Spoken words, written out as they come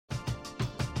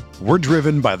We're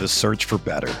driven by the search for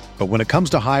better. But when it comes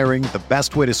to hiring, the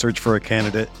best way to search for a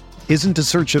candidate isn't to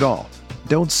search at all.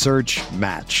 Don't search,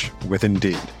 match with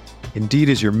Indeed. Indeed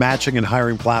is your matching and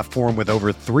hiring platform with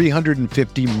over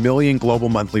 350 million global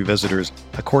monthly visitors,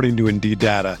 according to Indeed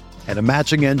data, and a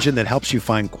matching engine that helps you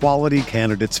find quality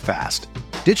candidates fast.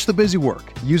 Ditch the busy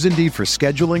work. Use Indeed for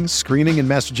scheduling, screening, and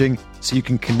messaging so you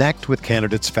can connect with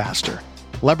candidates faster.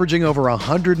 Leveraging over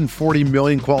 140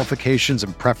 million qualifications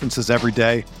and preferences every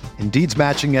day, Indeed's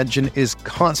matching engine is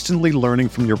constantly learning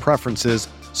from your preferences,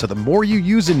 so the more you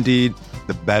use Indeed,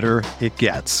 the better it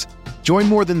gets. Join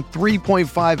more than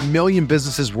 3.5 million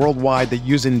businesses worldwide that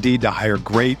use Indeed to hire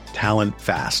great talent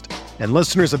fast. And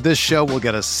listeners of this show will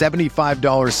get a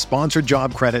 $75 sponsored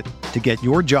job credit to get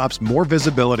your jobs more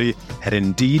visibility at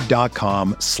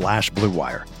Indeed.com/Blue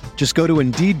Wire. Just go to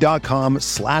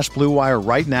Indeed.com/Blue Wire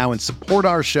right now and support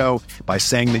our show by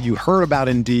saying that you heard about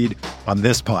Indeed on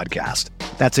this podcast.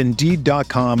 That's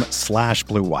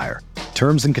Indeed.com/Blue Wire.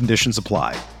 Terms and conditions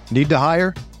apply. Need to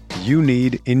hire? You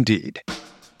need Indeed.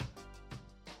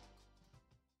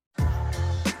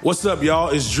 What's up, y'all?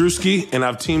 It's Drewski, and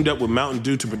I've teamed up with Mountain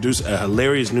Dew to produce a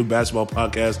hilarious new basketball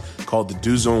podcast called The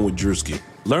Dew Zone with Drewski.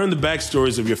 Learn the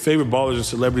backstories of your favorite ballers and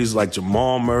celebrities like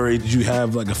Jamal Murray. Did you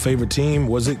have like a favorite team?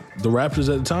 Was it the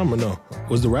Raptors at the time or no?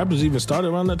 Was the Raptors even started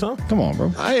around that time? Come on,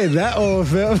 bro. I ain't that old,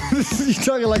 fam. You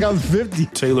talking like I'm 50.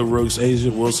 Taylor Rooks, Asia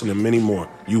Wilson, and many more.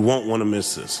 You won't want to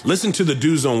miss this. Listen to The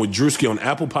Dew Zone with Drewski on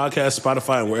Apple Podcasts,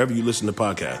 Spotify, and wherever you listen to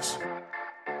podcasts.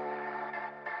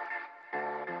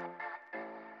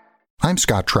 I'm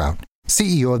Scott Trout,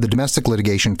 CEO of the domestic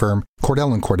litigation firm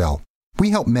Cordell & Cordell.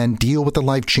 We help men deal with the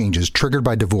life changes triggered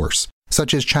by divorce,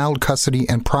 such as child custody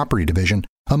and property division,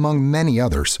 among many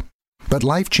others. But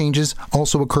life changes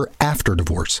also occur after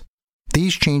divorce.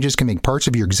 These changes can make parts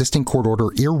of your existing court order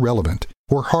irrelevant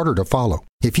or harder to follow.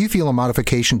 If you feel a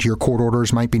modification to your court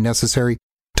orders might be necessary,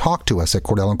 talk to us at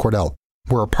Cordell & Cordell.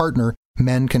 We're a partner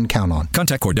men can count on.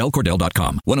 Contact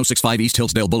CordellCordell.com, 1065 East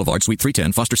Hillsdale Boulevard, Suite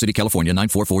 310, Foster City, California,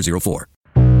 94404.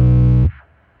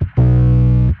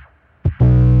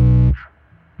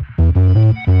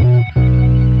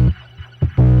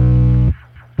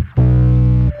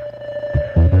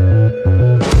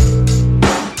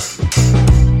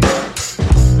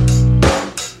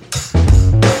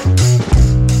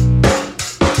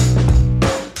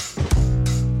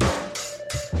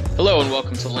 Hello and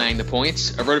welcome to Laying the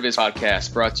Points, a RotoViz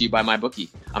podcast brought to you by MyBookie.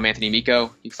 I'm Anthony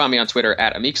Amico. You can find me on Twitter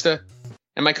at Amixta.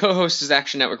 And my co-host is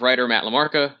Action Network writer Matt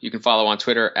LaMarca. You can follow on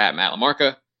Twitter at Matt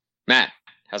LaMarca. Matt,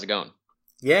 how's it going?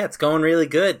 Yeah, it's going really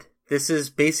good. This is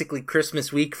basically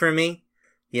Christmas week for me.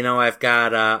 You know, I've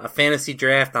got a fantasy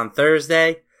draft on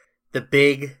Thursday, the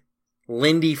big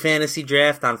Lindy fantasy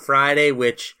draft on Friday,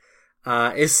 which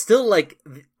is still like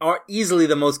easily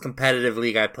the most competitive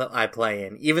league I play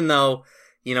in, even though,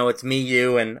 you know, it's me,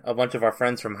 you, and a bunch of our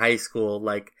friends from high school.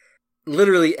 Like,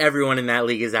 literally everyone in that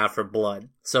league is out for blood.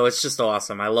 So it's just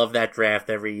awesome. I love that draft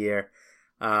every year.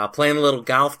 Playing a little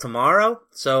golf tomorrow.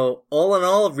 So all in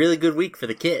all, a really good week for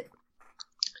the kid.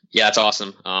 Yeah, it's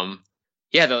awesome.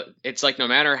 It's like no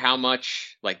matter how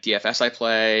much like DFS I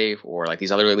play or like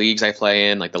these other leagues I play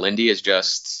in, like the Lindy is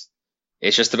just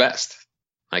the best.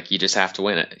 Like you just have to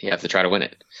win it. You have to try to win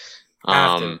it.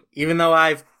 Even though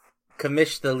I've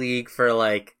commissioned the league for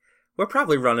like, we're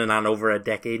probably running on over a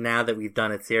decade now that we've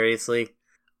done it seriously,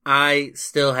 I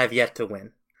still have yet to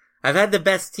win. I've had the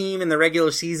best team in the regular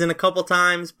season a couple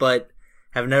times, but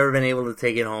have never been able to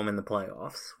take it home in the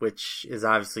playoffs, which is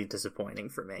obviously disappointing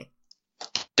for me.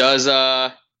 Does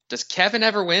Kevin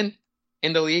ever win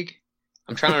in the league?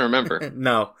 I'm trying to remember.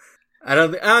 No, I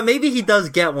don't. Maybe he does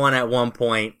get one at one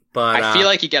point, but I feel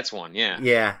like he gets one. Yeah.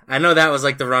 Yeah, I know that was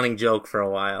like the running joke for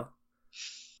a while.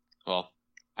 Well,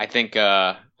 I think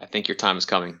your time is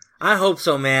coming. I hope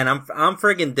so, man. I'm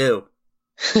friggin' due.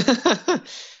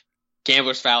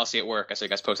 Gambler's fallacy at work. I saw you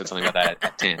guys posted something about that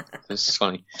at 10. This is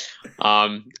funny.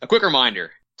 A quick reminder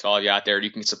to all of you out there,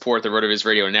 you can support the RotoViz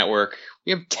Radio Network.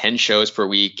 We have 10 shows per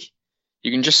week.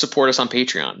 You can just support us on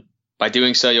Patreon. By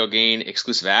doing so, you'll gain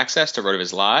exclusive access to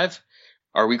RotoViz Live,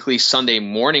 our weekly Sunday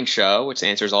morning show, which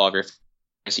answers all of your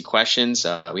fantasy questions.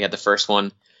 We had the first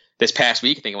one this past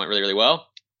week. I think it went really, really well.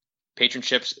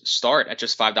 Patronships start at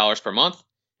just $5 per month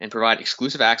and provide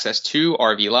exclusive access to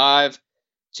RV Live.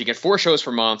 So you get 4 shows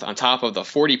per month on top of the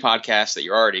 40 podcasts that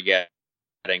you're already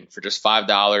getting for just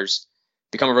 $5.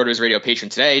 Become a RotoViz Radio patron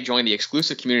today. Join the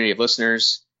exclusive community of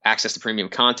listeners, access to premium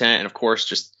content, and of course,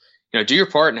 just do your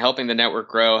part in helping the network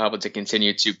grow, helping to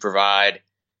continue to provide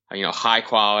high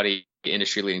quality,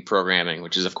 industry leading programming,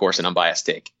 which is of course an unbiased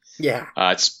take. Yeah.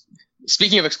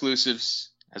 Speaking of exclusives,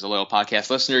 as a loyal podcast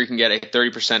listener, you can get a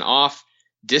 30% off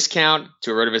discount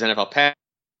to a RotoViz NFL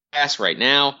Pass right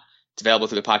now. It's available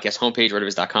through the podcast homepage,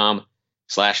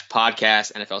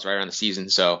 rotoviz.com/podcast. NFL's right around the season,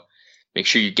 so make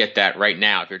sure you get that right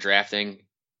now. If you're drafting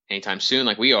anytime soon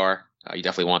like we are, you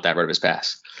definitely want that RotoViz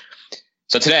Pass.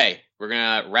 So today, we're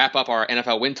going to wrap up our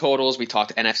NFL win totals. We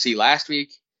talked NFC last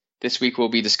week. This week, we'll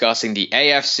be discussing the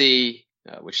AFC,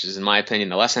 which is, in my opinion,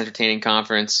 the less entertaining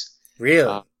conference.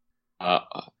 Really?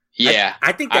 Yeah.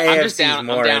 I think the AFC I'm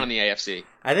down on the AFC.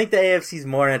 I think the AFC is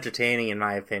more entertaining, in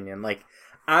my opinion. Like,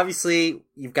 obviously,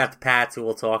 you've got the Pats, who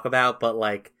we'll talk about, but,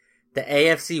 like, the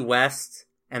AFC West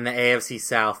and the AFC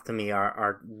South, to me,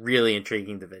 are really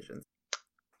intriguing divisions.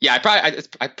 Yeah, I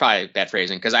probably bad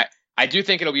phrasing, because I do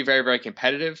think it'll be very, very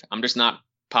competitive. I'm just not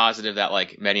positive that,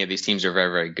 like, many of these teams are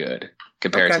very, very good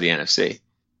compared to the NFC.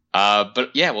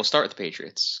 But yeah, we'll start with the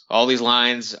Patriots. All these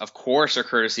lines, of course, are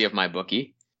courtesy of my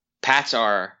bookie. Pats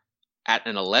are at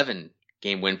an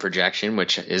 11-game win projection,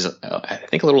 which is, I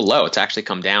think, a little low. It's actually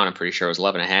come down. I'm pretty sure it was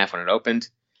 11.5 when it opened.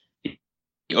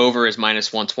 The over is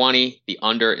 -120. The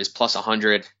under is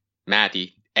 +100. Matt,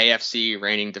 the AFC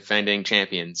reigning defending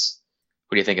champions.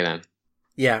 What do you think of them?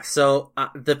 Yeah, so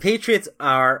the Patriots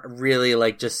are really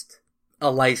like just a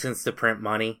license to print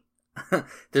money.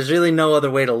 There's really no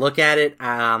other way to look at it.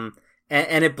 And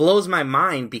it blows my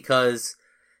mind because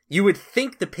you would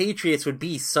think the Patriots would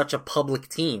be such a public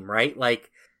team, right?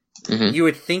 Like, you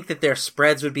would think that their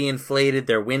spreads would be inflated,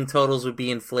 their win totals would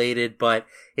be inflated, but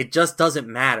it just doesn't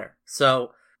matter.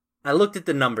 So I looked at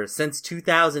the numbers. Since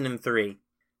 2003,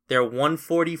 they're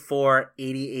 144,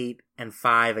 88, and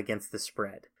 5 against the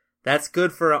spread. That's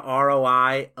good for an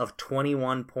ROI of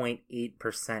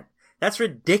 21.8%. That's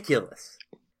ridiculous.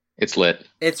 It's lit.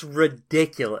 It's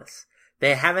ridiculous.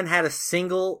 They haven't had a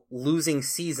single losing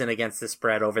season against the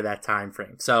spread over that time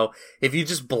frame. So if you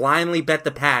just blindly bet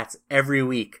the Pats every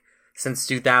week since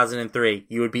 2003,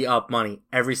 you would be up money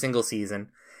every single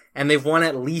season. And they've won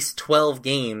at least 12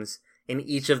 games in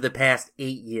each of the past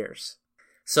 8 years.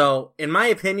 So in my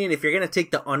opinion, if you're going to take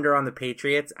the under on the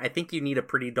Patriots, I think you need a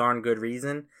pretty darn good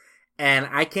reason. And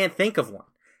I can't think of one.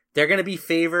 They're going to be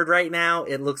favored right now.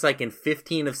 It looks like in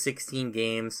 15 of 16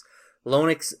 games. Lone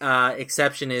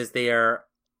exception is they are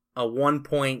a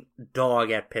 1-point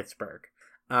dog at Pittsburgh.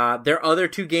 Their other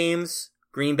two games,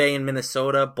 Green Bay and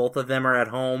Minnesota, both of them are at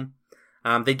home.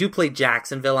 They do play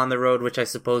Jacksonville on the road, which I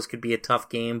suppose could be a tough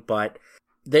game, but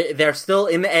they're still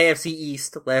in the AFC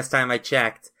East, last time I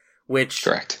checked, which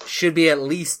should be at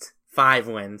least 5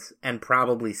 wins and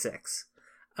probably 6.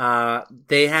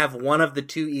 They have one of the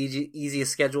two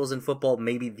easiest schedules in football,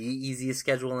 maybe the easiest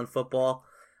schedule in football.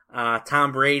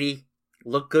 Tom Brady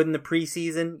looked good in the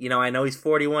preseason. You know, I know he's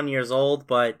 41 years old,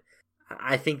 but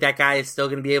I think that guy is still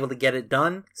going to be able to get it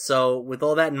done. So with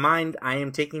all that in mind, I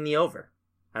am taking the over.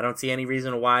 I don't see any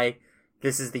reason why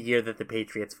this is the year that the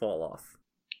Patriots fall off.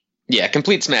 Yeah,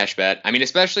 complete smash bet. I mean,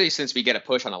 especially since we get a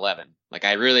push on 11. Like,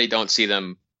 I really don't see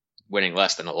them winning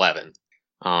less than 11.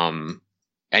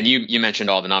 And you mentioned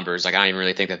all the numbers. Like, I don't even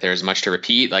really think that there's much to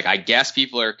repeat. Like, I guess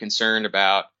people are concerned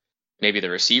about maybe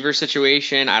the receiver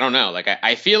situation. I don't know. Like,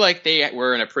 I feel like they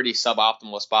were in a pretty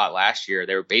suboptimal spot last year.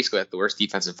 They were basically like the worst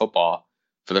defense in football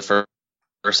for the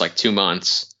first like 2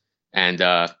 months. And,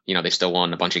 they still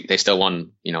won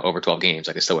over 12 games.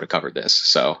 Like, they still would have covered this.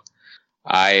 So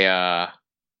I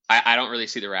don't really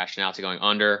see the rationale to going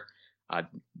under.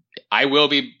 I will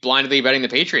be blindly betting the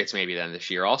Patriots maybe then this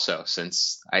year also,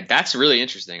 since that's really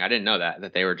interesting. I didn't know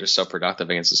that they were just so productive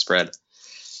against the spread.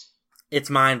 It's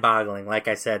mind-boggling. Like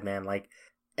I said, man, like,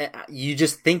 you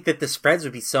just think that the spreads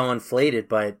would be so inflated,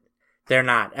 but they're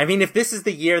not. I mean, if this is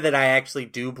the year that I actually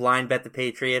do blind bet the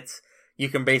Patriots, you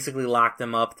can basically lock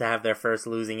them up to have their first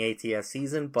losing ATS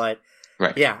season. But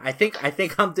yeah, I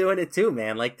think I'm doing it too,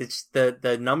 man. Like,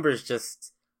 the numbers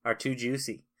just are too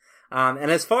juicy. And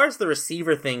as far as the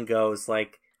receiver thing goes,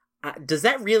 like, does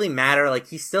that really matter? Like,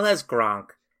 he still has Gronk,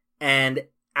 and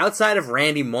outside of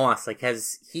Randy Moss, like,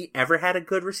 has he ever had a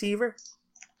good receiver?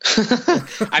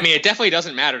 I mean, it definitely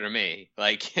doesn't matter to me.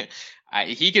 Like,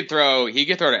 he could throw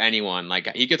to anyone.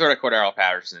 Like, he could throw to Cordero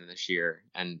Patterson this year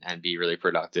and be really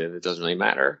productive. It doesn't really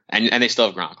matter. And they still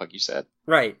have Gronk, like you said.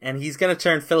 Right. And he's going to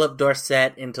turn Philip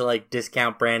Dorsett into, like,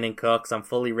 discount Brandon Cooks. I'm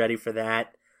fully ready for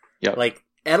that. Yep. Like,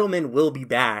 Edelman will be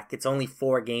back. It's only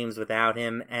 4 games without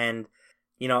him. And,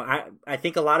 you know, I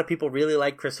think a lot of people really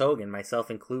like Chris Hogan, myself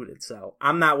included. So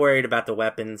I'm not worried about the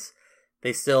weapons.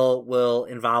 They still will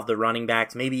involve the running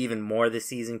backs, maybe even more this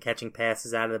season, catching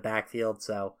passes out of the backfield.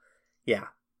 So, yeah,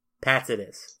 Pats it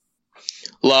is.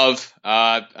 Love.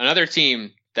 Another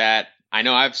team that I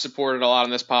know I've supported a lot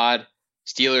on this pod,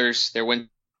 Steelers, their win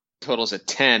total's at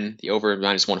 10. The over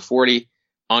minus 140.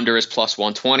 Under is plus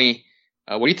 120.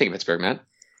 What do you think of Pittsburgh, Matt?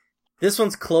 This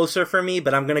one's closer for me,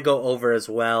 but I'm going to go over as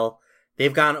well.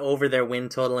 They've gone over their win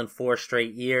total in 4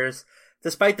 straight years,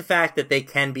 despite the fact that they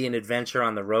can be an adventure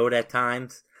on the road at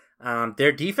times.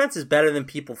 Their defense is better than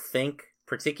people think,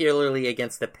 particularly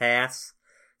against the pass.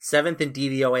 7th in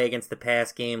DVOA against the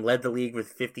pass game, led the league with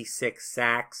 56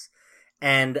 sacks.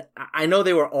 And I know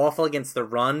they were awful against the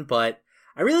run, but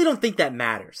I really don't think that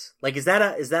matters. Like, is that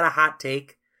a hot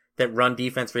take? That run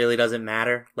defense really doesn't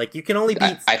matter. Like, you can only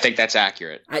beat. I think that's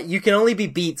accurate. You can only be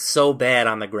beat so bad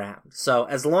on the ground. So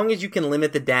as long as you can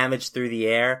limit the damage through the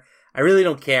air, I really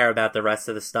don't care about the rest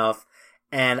of the stuff.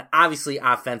 And obviously,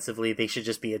 offensively, they should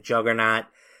just be a juggernaut.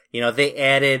 You know, they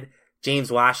added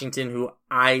James Washington, who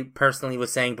I personally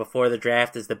was saying before the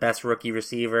draft is the best rookie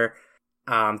receiver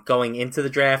going into the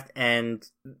draft, and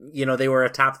you know they were a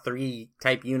top 3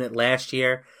 type unit last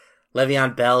year.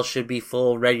 Le'Veon Bell should be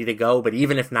full, ready to go, but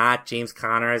even if not, James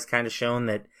Conner has kind of shown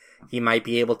that he might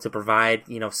be able to provide,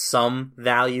 you know, some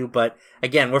value. But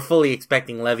again, we're fully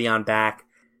expecting Le'Veon back.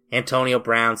 Antonio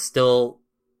Brown still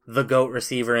the GOAT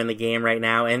receiver in the game right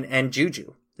now, and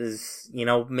Juju is, you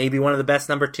know, maybe one of the best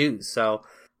number 2s. So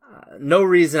no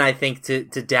reason I think to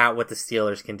doubt what the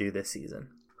Steelers can do this season.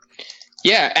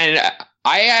 Yeah, and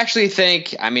I actually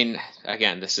think, I mean,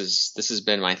 again, this has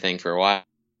been my thing for a while.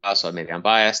 So maybe I'm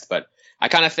biased, but I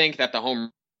kind of think that the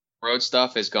home road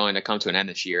stuff is going to come to an end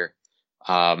this year.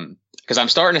 Because I'm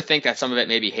starting to think that some of it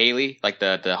may be Haley. Like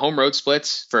the home road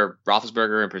splits for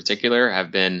Roethlisberger in particular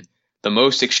have been the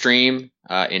most extreme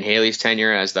in Haley's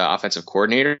tenure as the offensive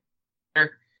coordinator.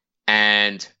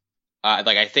 And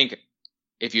like I think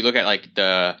if you look at like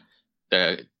the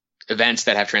events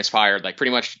that have transpired, like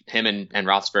pretty much him and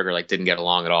Roethlisberger like didn't get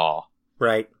along at all.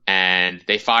 Right. And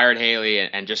they fired Haley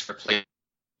and just replaced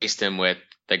him with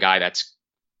the guy that's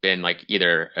been like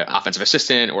either an offensive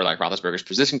assistant or like Roethlisberger's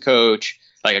position coach,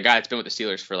 like a guy that's been with the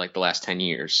Steelers for like the last 10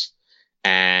 years.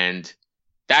 And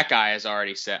that guy has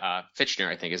already said, Fitchner,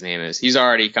 I think his name is, he's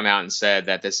already come out and said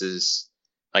that this is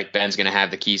like Ben's going to have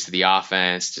the keys to the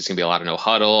offense. There's going to be a lot of no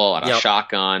huddle, a lot of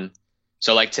shotgun.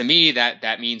 So like to me,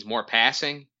 that means more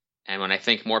passing. And when I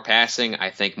think more passing, I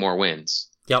think more wins,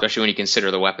 especially when you consider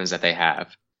the weapons that they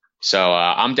have. So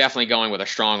I'm definitely going with a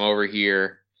strong over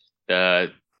here.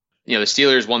 The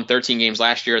Steelers won 13 games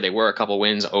last year. They were a couple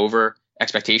wins over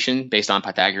expectation based on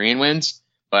Pythagorean wins,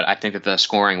 but I think that the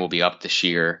scoring will be up this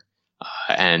year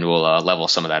and will level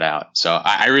some of that out. So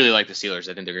I really like the Steelers.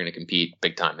 I think they're going to compete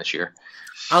big time this year.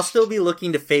 I'll still be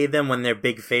looking to fade them when they're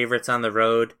big favorites on the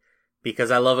road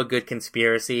because I love a good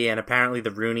conspiracy, and apparently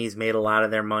the Rooneys made a lot of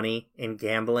their money in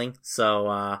gambling.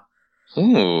 So,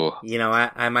 ooh, you know,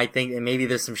 I might think that maybe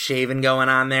there's some shaving going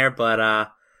on there,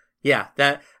 but yeah,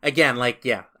 that again, like,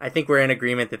 yeah, I think we're in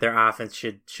agreement that their offense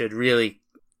should really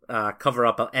cover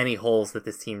up any holes that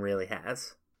this team really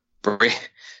has.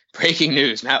 Breaking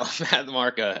news: Matt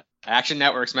LaMarca, Action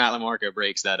Network's Matt LaMarca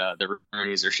breaks that the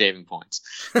Rooneys are shaving points.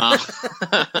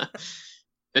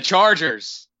 The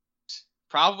Chargers,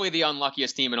 probably the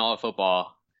unluckiest team in all of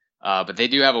football, but they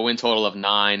do have a win total of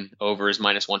 9. Over is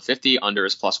minus 150, under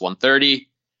is plus 130.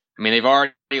 I mean, they've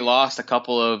already lost a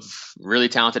couple of really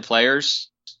talented players,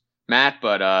 Matt,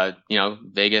 but you know,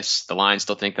 Vegas, the Lions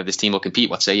still think that this team will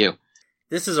compete. What say you?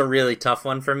 This is a really tough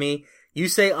one for me. You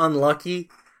say unlucky,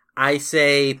 I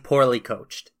say poorly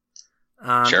coached.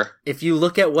 Sure. If you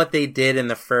look at what they did in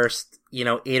the first,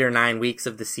 8 or 9 weeks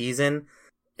of the season,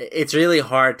 it's really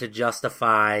hard to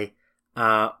justify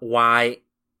why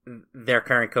their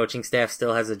current coaching staff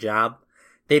still has a job.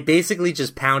 They basically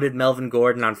just pounded Melvin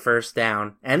Gordon on first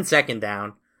down and second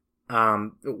down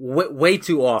way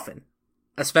too often,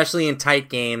 especially in tight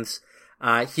games.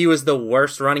 He was the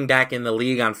worst running back in the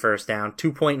league on first down,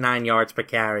 2.9 yards per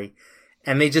carry,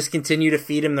 and they just continue to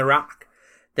feed him the rock.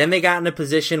 Then they got in a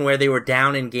position where they were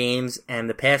down in games, and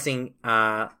the passing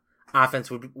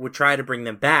offense would try to bring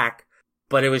them back,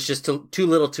 but it was just too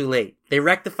little too late. They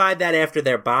rectified that after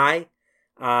their bye,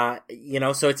 so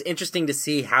it's interesting to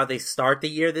see how they start the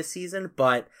year this season,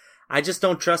 but I just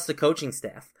don't trust the coaching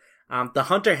staff. The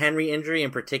Hunter Henry injury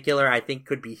in particular, I think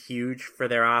could be huge for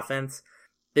their offense.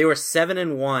 They were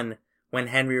 7-1 when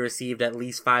Henry received at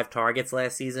least 5 targets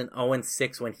last season,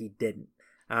 0-6 when he didn't.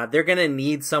 They're going to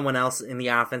need someone else in the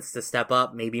offense to step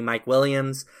up. Maybe Mike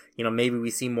Williams. Maybe we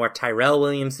see more Tyrell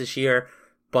Williams this year.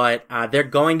 But they're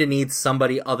going to need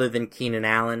somebody other than Keenan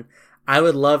Allen. I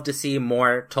would love to see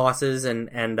more tosses and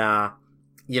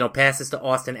passes to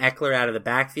Austin Eckler out of the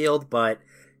backfield. But,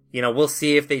 we'll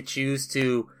see if they choose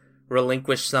to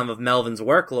relinquish some of Melvin's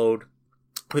workload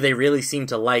who they really seem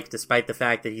to like, despite the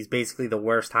fact that he's basically the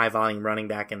worst high-volume running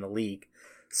back in the league.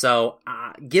 So,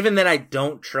 given that I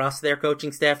don't trust their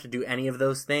coaching staff to do any of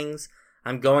those things,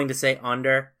 I'm going to say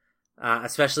under,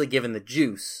 especially given the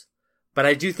juice. But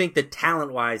I do think that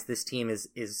talent-wise, this team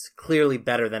is clearly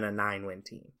better than a 9-win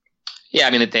team. Yeah,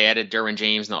 I mean, they added Derwin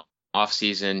James in the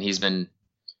offseason. He's been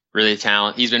really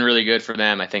talented. He's been really good for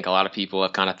them. I think a lot of people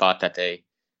have kind of thought that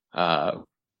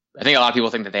I think a lot of people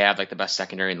think that they have like the best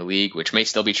secondary in the league, which may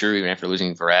still be true even after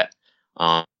losing Verrett.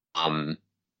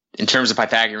 In terms of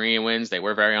Pythagorean wins, they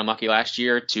were very unlucky last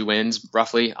year. 2 wins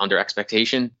roughly under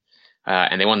expectation,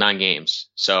 and they won 9 games.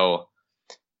 So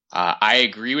I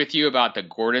agree with you about the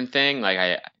Gordon thing.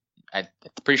 Like I'm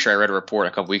pretty sure I read a report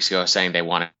a couple weeks ago saying they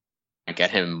want to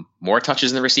get him more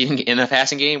touches in the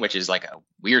passing game, which is like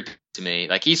weird to me.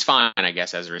 Like he's fine, I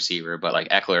guess, as a receiver, but like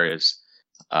Eckler is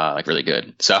like really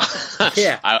good. So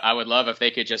yeah, I would love if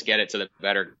they could just get it to the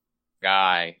better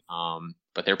guy.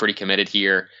 But they're pretty committed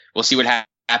here. We'll see what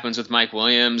happens with Mike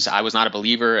Williams. I was not a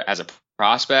believer as a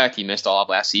prospect. He missed all of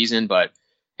last season, but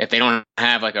if they don't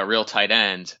have like a real tight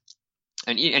end,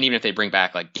 and even if they bring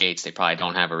back like Gates, they probably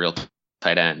don't have a real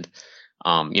tight end.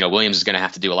 Williams is going to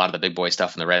have to do a lot of the big boy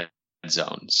stuff in the red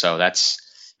zone. So that's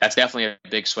definitely a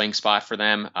big swing spot for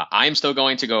them. I'm still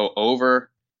going to go over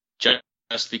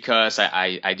just because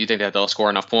I do think that they'll score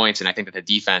enough points, and I think that the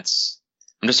defense,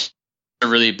 I'm just a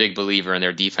really big believer in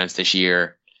their defense this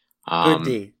year. Good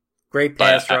D. Great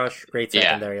pass rush, great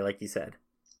secondary, like you said.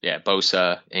 Yeah,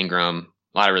 Bosa, Ingram,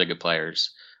 a lot of really good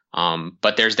players.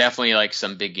 But there's definitely like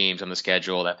some big games on the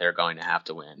schedule that they're going to have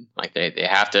to win. Like they're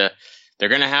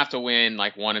going to have to win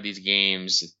like one of these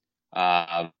games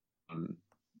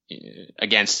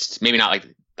against maybe not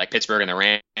like Pittsburgh and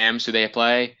the Rams who they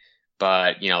play,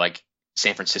 but like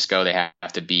San Francisco, they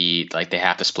have to beat, like they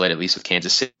have to split at least with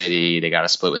Kansas City. They got to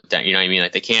split with them. You know what I mean?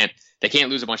 Like they can't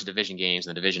lose a bunch of division games,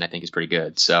 and the division I think is pretty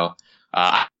good. So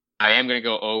I am going to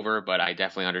go over, but I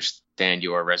definitely understand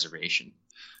your reservation.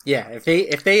 Yeah, if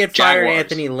they had fired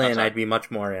Anthony Lynn, I'd be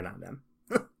much more in on them.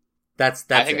 That's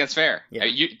that's fair. Yeah.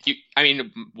 I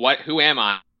mean, who am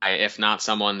I if not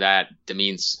someone that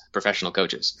demeans professional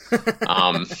coaches?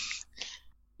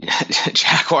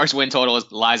 Jaguars win total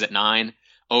lies at 9.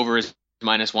 Over is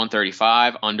minus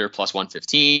 135, under plus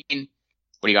 115. What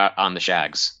do you got on the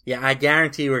Shags? Yeah, I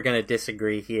guarantee we're going to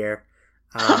disagree here.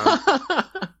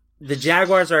 The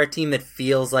Jaguars are a team that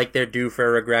feels like they're due for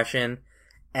a regression,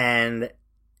 and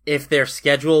if their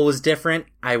schedule was different,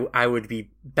 I would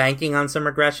be banking on some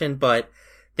regression, but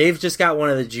they've just got one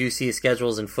of the juiciest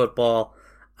schedules in football.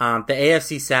 The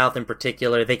AFC South in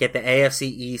particular, they get the AFC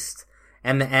East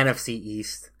and the NFC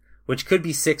East, which could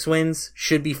be 6 wins,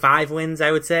 should be 5 wins,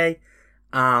 I would say.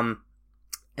 And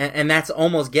that's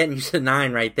almost getting you to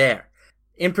 9 right there.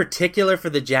 In particular for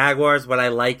the Jaguars, what I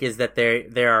like is that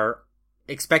they are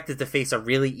expected to face a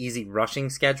really easy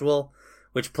rushing schedule,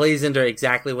 which plays into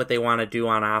exactly what they want to do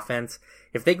on offense.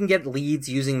 If they can get leads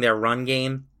using their run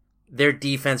game, their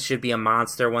defense should be a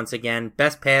monster once again.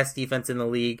 Best pass defense in the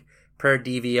league per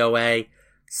DVOA,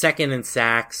 second in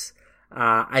sacks.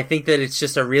 I think that it's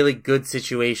just a really good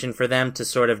situation for them to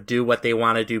sort of do what they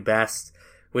want to do best,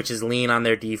 which is lean on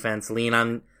their defense, lean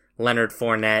on Leonard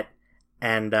Fournette,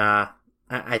 and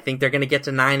I think they're going to get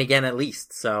to 9 again at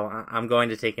least. So I'm going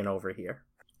to take an over here.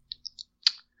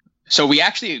 So we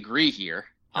actually agree here.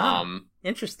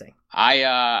 Interesting.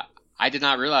 I did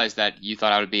not realize that you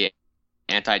thought I would be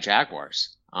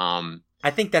anti-Jaguars. I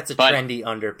think that's a trendy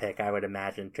under pick, I would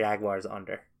imagine. Jaguars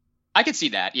under. I could see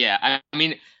that, yeah. I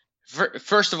mean,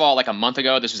 first of all, like a month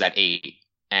ago, this was at 8,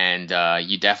 and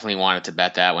you definitely wanted to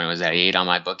bet that when it was at 8 on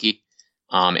my bookie.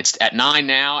 It's at 9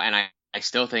 now, and I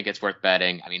still think it's worth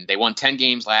betting. I mean, they won 10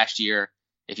 games last year.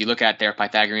 If you look at their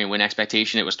Pythagorean win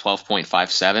expectation, it was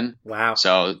 12.57. Wow.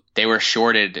 So they were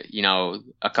shorted,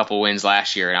 a couple wins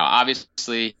last year. Now,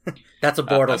 obviously, that's a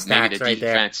Bortles stacks right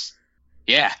defense,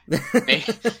 there.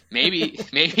 Yeah. maybe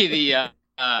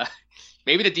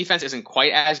the defense isn't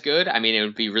quite as good. I mean, it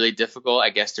would be really difficult,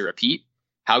 I guess, to repeat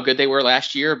how good they were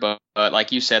last year. But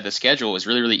like you said, the schedule is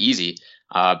really, really easy.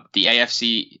 The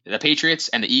AFC, the Patriots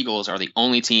and the Eagles are the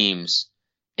only teams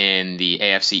in the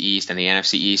AFC East and the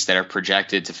NFC East that are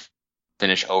projected to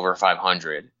finish over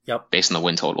 500 based on the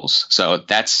win totals. So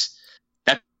that's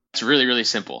really, really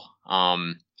simple.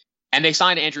 And they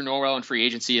signed Andrew Norwell in free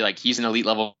agency. Like, he's an elite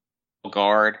level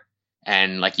guard.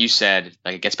 And like you said,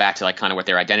 like, it gets back to like kind of what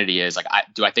their identity is. Like,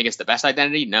 do I think it's the best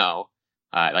identity? No.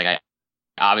 I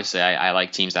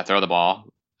like teams that throw the ball.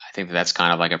 I think that's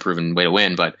kind of like a proven way to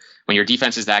win. But when your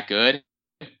defense is that good,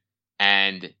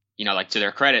 and like, to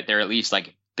their credit, they're at least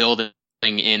like building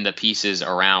in the pieces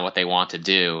around what they want to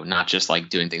do, not just like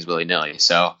doing things willy-nilly.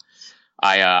 So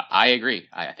I agree.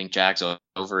 I think Jags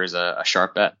over is a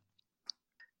sharp bet.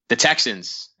 The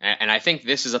Texans, and I think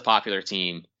this is a popular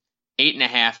team,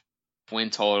 8.5 win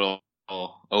total.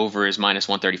 Over is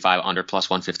 -135, under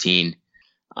 +115.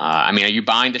 I mean, are you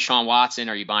buying Deshaun Watson?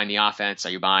 Are you buying the offense?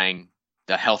 Are you buying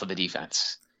the health of the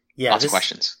defense? Yeah, Lots of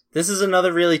questions. This is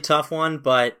another really tough one,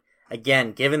 but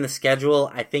again, given the schedule,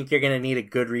 I think you're going to need a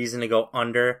good reason to go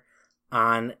under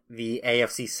on the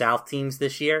AFC South teams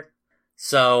this year.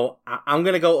 So I'm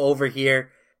going to go over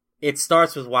here. It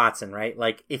starts with Watson, right?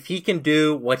 Like, if he can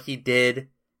do what he did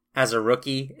as a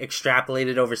rookie,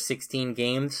 extrapolated over 16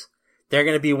 games, they're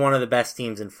going to be one of the best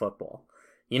teams in football.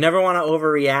 You never want to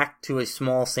overreact to a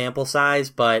small sample size,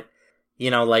 but,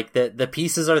 like, the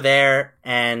pieces are there,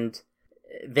 and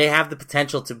they have the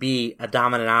potential to be a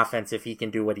dominant offense if he can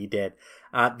do what he did.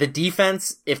 The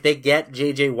defense, if they get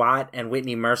J.J. Watt and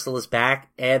Whitney Mercilus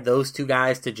back, add those two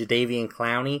guys to Jadeveon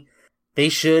Clowney, they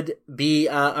should be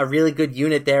a really good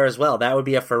unit there as well. That would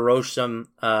be a ferocious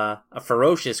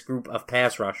group of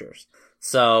pass rushers.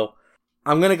 So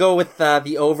I'm going to go with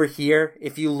the over here.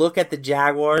 If you look at the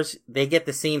Jaguars, they get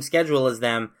the same schedule as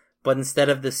them, but instead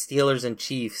of the Steelers and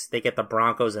Chiefs, they get the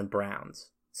Broncos and Browns.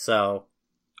 So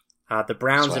the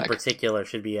Browns in particular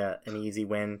should be an easy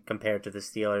win compared to the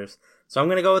Steelers. So I'm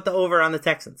going to go with the over on the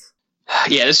Texans.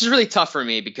 Yeah, this is really tough for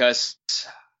me because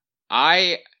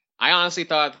I honestly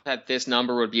thought that this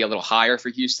number would be a little higher for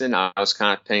Houston. I was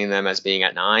kind of pinning them as being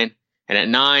at 9. And at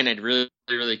 9, I'd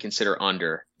really consider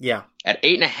under. Yeah. At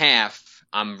 8.5,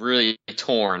 I'm really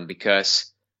torn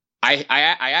because I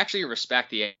actually respect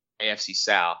the AFC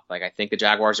South. Like, I think the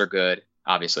Jaguars are good,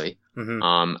 obviously.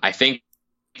 Mm-hmm. I think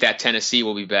that Tennessee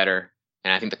will be better,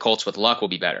 and I think the Colts with luck will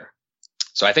be better.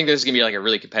 So I think this is going to be like a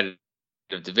really competitive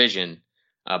division.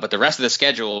 But the rest of the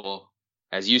schedule,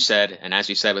 as you said, and as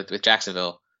you said with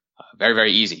Jacksonville, very,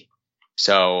 very easy.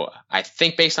 So I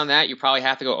think based on that, you probably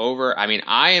have to go over. I mean,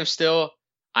 I am still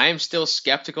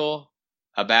skeptical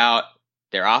about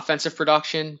their offensive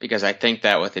production because I think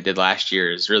that what they did last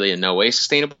year is really in no way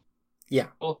sustainable. Yeah.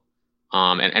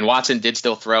 And Watson did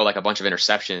still throw like a bunch of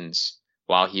interceptions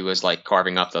while he was like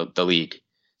carving up the league.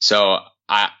 So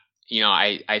I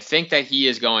think that he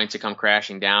is going to come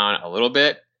crashing down a little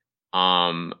bit.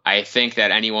 I think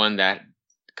that anyone that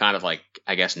kind of like,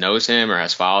 I guess, knows him or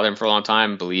has followed him for a long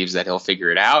time believes that he'll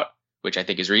figure it out, which I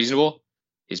think is reasonable.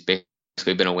 He's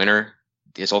basically been a winner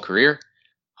his whole career,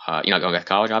 going back to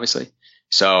college, obviously.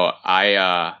 So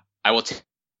I will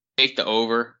take the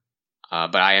over,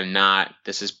 but I am not.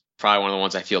 This is probably one of the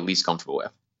ones I feel least comfortable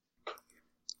with.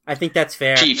 I think that's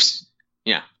fair. Chiefs.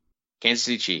 Yeah. Kansas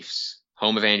City Chiefs.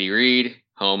 Home of Andy Reid.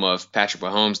 Home of Patrick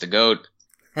Mahomes, the GOAT.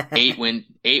 8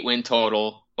 win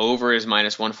total. Over is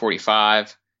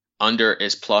 -145. Under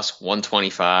is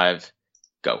 +125.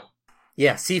 Go.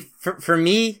 Yeah, see, for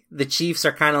me, the Chiefs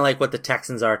are kind of like what the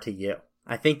Texans are to you.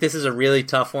 I think this is a really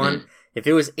tough one. If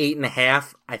it was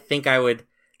 8.5, I think I would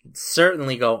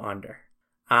certainly go under.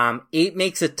 8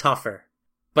 makes it tougher,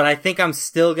 but I think I'm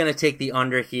still going to take the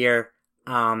under here.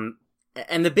 And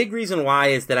the big reason why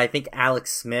is that I think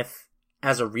Alex Smith,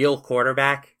 as a real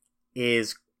quarterback,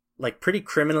 is like pretty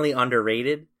criminally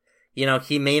underrated.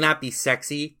 He may not be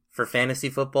sexy for fantasy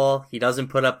football. He doesn't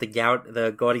put up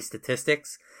the gaudy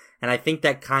statistics. And I think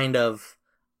that kind of,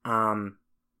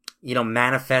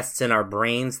 manifests in our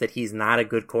brains that he's not a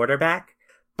good quarterback.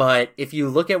 But if you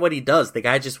look at what he does, the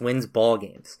guy just wins ball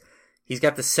games. He's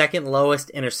got the second lowest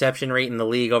interception rate in the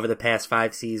league over the past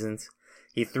 5 seasons.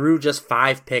 He threw just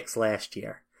 5 picks last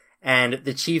year. And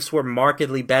the Chiefs were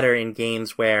markedly better in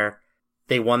games where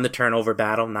they won the turnover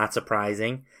battle, not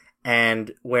surprising,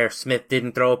 and where Smith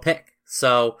didn't throw a pick.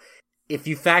 So if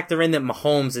you factor in that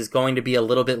Mahomes is going to be a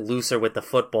little bit looser with the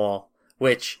football,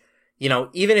 which,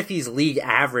 even if he's league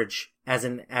average as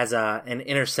an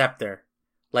interceptor,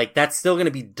 like, that's still going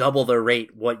to be double the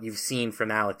rate what you've seen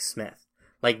from Alex Smith.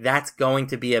 Like, that's going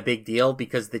to be a big deal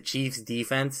because the Chiefs'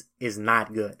 defense is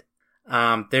not good.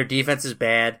 Their defense is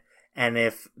bad, and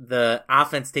if the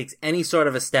offense takes any sort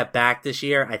of a step back this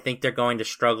year, I think they're going to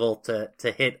struggle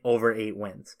to hit over 8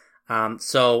 wins.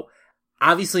 So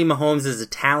obviously Mahomes is a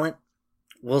talent.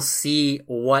 We'll see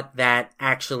what that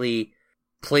actually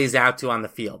plays out to on the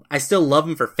field. I still love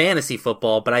him for fantasy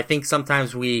football, but I think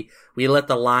sometimes we let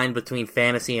the line between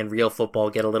fantasy and real football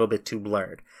get a little bit too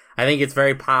blurred. I think it's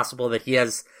very possible that he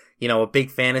has, a big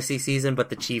fantasy season,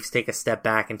 but the Chiefs take a step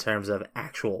back in terms of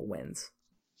actual wins.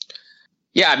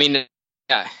 Yeah, I mean,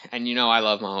 yeah, and I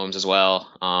love Mahomes as well.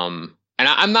 And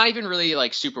I'm not even really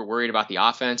like super worried about the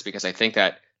offense because I think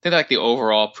that the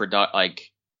overall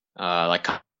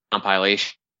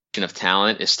compilation of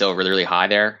talent is still really, really high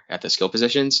there at the skill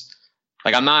positions.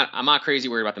 Like I'm not crazy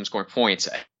worried about them scoring points.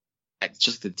 It's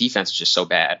just the defense is just so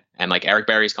bad. And like Eric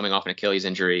Berry's coming off an Achilles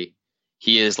injury.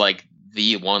 He is like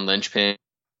the one linchpin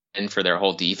for their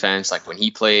whole defense. Like when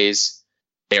he plays,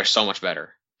 they are so much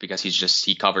better because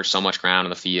he covers so much ground on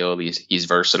the field. He's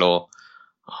versatile.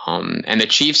 And the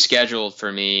Chiefs' schedule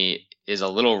for me is a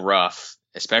little rough,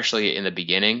 especially in the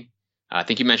beginning. I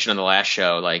think you mentioned on the last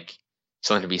show, like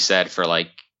something to be said for like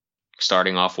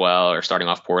starting off well or starting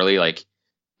off poorly. Like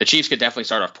the Chiefs could definitely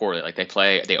start off poorly. Like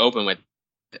they open with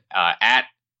at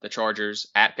the Chargers,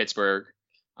 at Pittsburgh,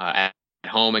 at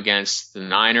home against the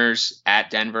Niners, at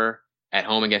Denver, at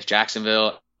home against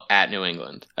Jacksonville, at New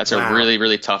England. That's a really,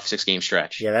 really tough 6-game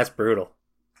stretch. Yeah, that's brutal.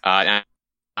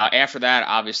 After that,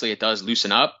 obviously, it does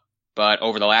loosen up. But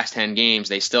over the last 10 games,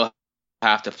 they still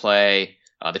have to play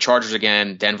the Chargers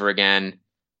again, Denver again,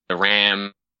 the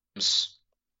Rams.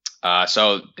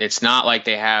 So it's not like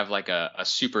they have like a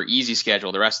super easy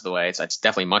schedule the rest of the way. It's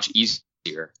definitely much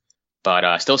easier.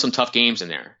 But still some tough games in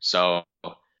there. So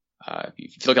if you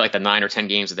look at like the 9 or 10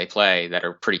 games that they play that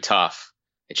are pretty tough,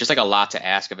 it's just like a lot to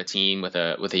ask of a team with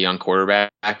a young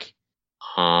quarterback.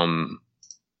 But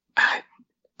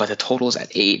the total is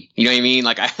at 8. You know what I mean?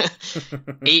 Like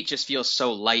 8 just feels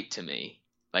so light to me.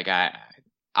 Like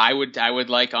I would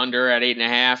like under at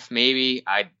 8.5. Maybe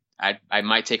I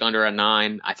might take under at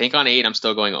 9. I think on 8 I'm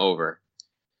still going over.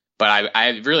 But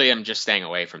I really am just staying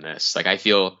away from this. Like I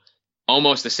feel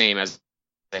almost the same as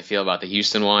I feel about the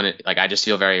Houston one. Like I just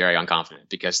feel very, very unconfident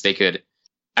because they could.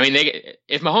 I mean,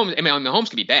 if Mahomes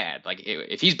could be bad. Like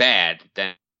if he's bad,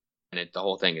 then the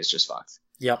whole thing is just fucked.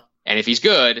 Yep. And if he's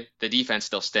good, the defense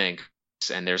still stinks,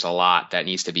 and there's a lot that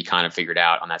needs to be kind of figured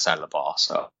out on that side of the ball.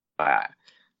 So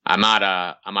I'm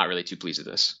not really too pleased with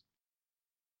this.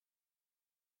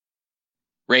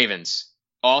 Ravens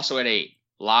also at 8.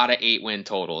 A lot of 8-win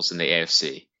totals in the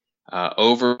AFC.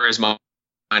 Over is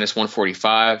minus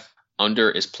 145.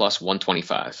 Under is plus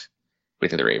 125. What do you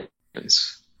think of the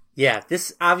Ravens? Yeah,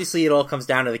 this obviously it all comes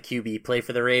down to the QB play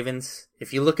for the Ravens.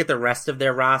 If you look at the rest of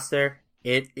their roster,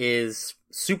 it is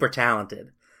super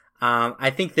talented.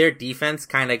 I think their defense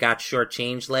kind of got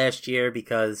shortchanged last year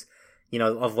because,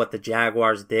 of what the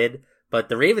Jaguars did. But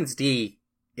the Ravens D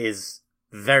is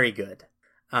very good.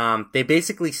 They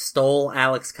basically stole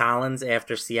Alex Collins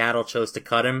after Seattle chose to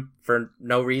cut him for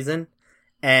no reason.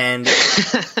 And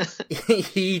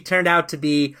he turned out to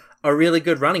be a really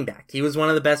good running back. He was one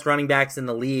of the best running backs in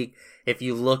the league if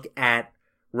you look at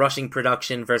rushing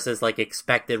production versus like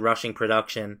expected rushing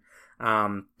production.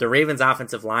 The Ravens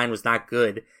offensive line was not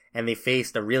good and they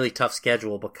faced a really tough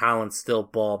schedule, but Collins still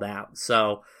balled out.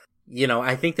 So,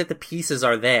 I think that the pieces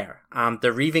are there.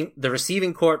 The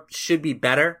receiving corps should be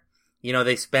better.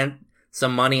 They spent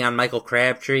some money on Michael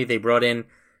Crabtree. They brought in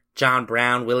John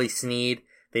Brown, Willie Snead.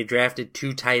 They drafted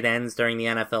 2 tight ends during the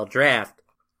NFL draft.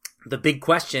 The big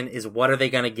question is, what are they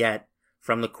going to get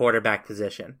from the quarterback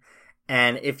position?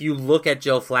 And if you look at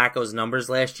Joe Flacco's numbers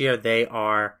last year, they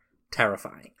are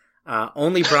terrifying.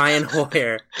 Only Brian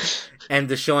Hoyer and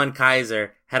DeShone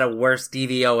Kizer had a worse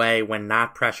DVOA when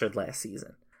not pressured last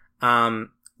season.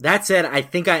 That said, I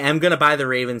think I am going to buy the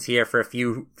Ravens here for a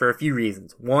few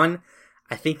reasons. One,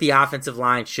 I think the offensive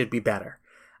line should be better.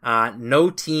 No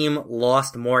team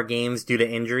lost more games due to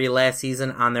injury last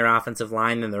season on their offensive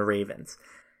line than the Ravens.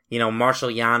 Marshall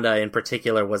Yanda in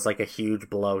particular was like a huge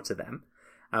blow to them.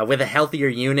 With a healthier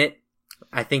unit,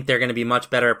 I think they're going to be much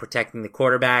better at protecting the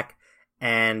quarterback.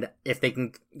 And if they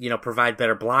can, provide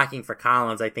better blocking for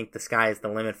Collins, I think the sky is the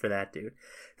limit for that dude.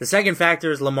 The second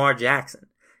factor is Lamar Jackson.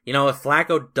 If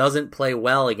Flacco doesn't play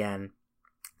well again,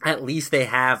 at least they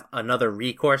have another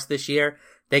recourse this year.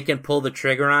 They can pull the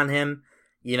trigger on him,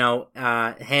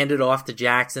 hand it off to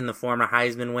Jackson, the former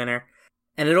Heisman winner.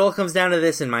 And it all comes down to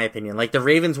this, in my opinion. Like, the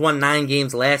Ravens won 9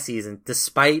 games last season,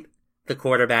 despite the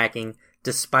quarterbacking,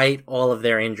 despite all of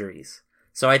their injuries.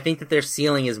 So I think that their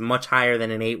ceiling is much higher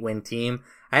than an 8-win team.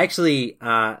 I actually,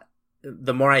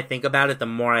 the more I think about it, the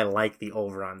more I like the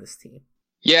over on this team.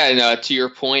 Yeah, and to your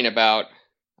point about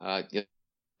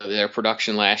their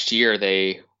production last year,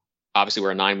 they obviously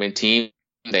were a 9-win team.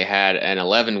 They had an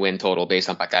 11-win total based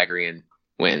on Pythagorean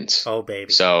wins. Oh,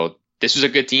 baby. So this was a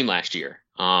good team last year.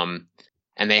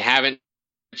 And they haven't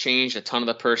changed a ton of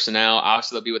the personnel.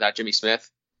 Obviously, they'll be without Jimmy Smith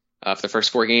for the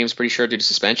first 4 games, pretty sure, due to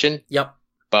suspension. Yep.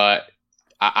 But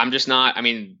I'm just not. I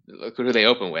mean, look who they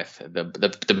open with: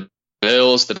 the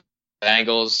Bills, the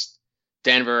Bengals,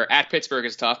 Denver. At Pittsburgh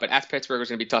is tough, but at Pittsburgh is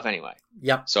going to be tough anyway.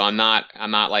 Yep. So I'm not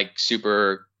like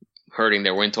super hurting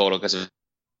their win total because of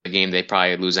the game they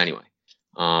probably lose anyway.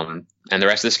 And the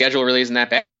rest of the schedule really isn't that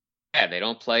bad. They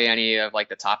don't play any of like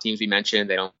the top teams we mentioned.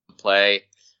 They don't play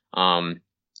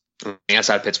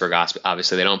outside of Pittsburgh,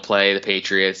 obviously. They don't play the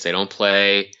Patriots. They don't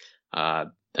play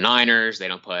the Niners. They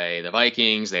don't play the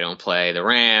Vikings. They don't play the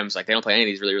Rams. Like, they don't play any of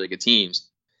these really, really good teams.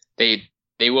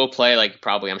 They will play, like,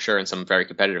 probably, I'm sure, in some very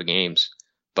competitive games.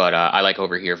 But I like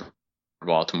over here for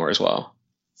Baltimore as well.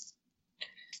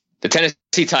 The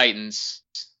Tennessee Titans,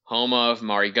 home of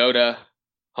Mariota,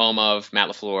 home of Matt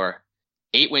LaFleur,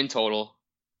 8-win total.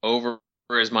 Over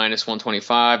is minus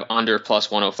 125, under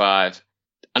plus 105.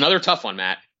 Another tough one,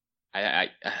 Matt. I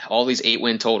all these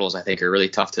 8-win totals, I think, are really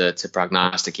tough to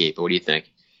prognosticate. But what do you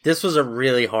think? This was a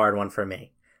really hard one for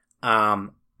me.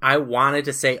 I wanted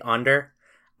to say under.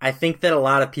 I think that a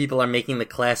lot of people are making the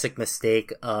classic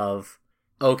mistake of,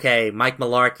 okay, Mike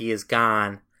Mularkey is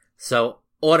gone, so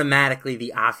automatically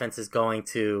the offense is going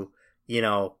to,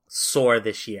 soar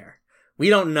this year. We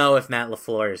don't know if Matt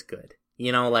LaFleur is good.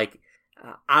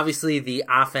 Obviously the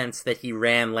offense that he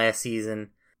ran last season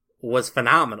was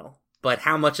phenomenal, but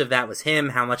how much of that was him?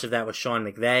 How much of that was Sean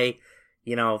McVay?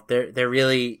 There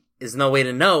really is no way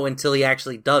to know until he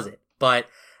actually does it. But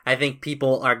I think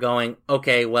people are going,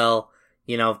 okay, well,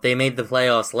 they made the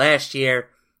playoffs last year.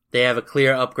 They have a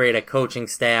clear upgrade at coaching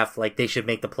staff. Like, they should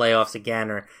make the playoffs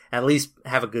again, or at least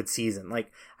have a good season.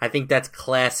 Like, I think that's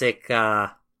classic,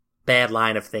 bad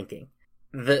line of thinking.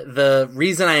 The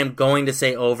reason I am going to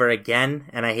say over again,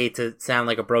 and I hate to sound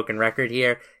like a broken record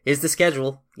here, is the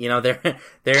schedule. They're in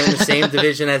the same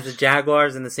division as the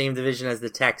Jaguars and the same division as the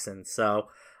Texans. So,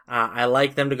 I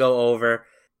like them to go over.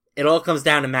 It all comes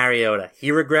down to Mariota.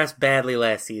 He regressed badly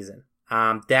last season.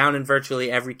 Down in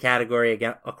virtually every category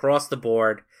again, across the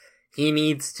board. He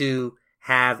needs to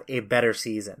have a better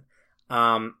season.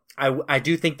 I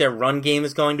do think their run game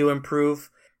is going to improve.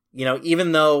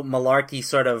 Even though Mularkey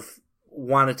sort of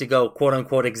wanted to go quote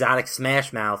unquote exotic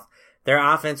smash mouth, their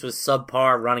offense was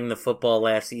subpar running the football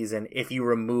last season if you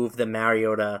remove the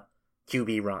Mariota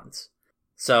QB runs.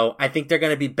 So I think they're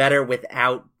going to be better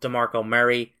without DeMarco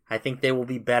Murray. I think they will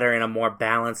be better in a more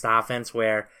balanced offense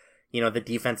where, the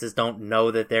defenses don't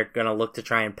know that they're going to look to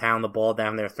try and pound the ball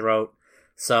down their throat.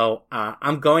 So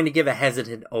I'm going to give a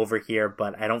hesitant over here,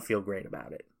 but I don't feel great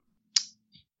about it.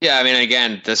 Yeah, I mean,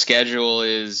 again, the schedule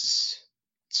is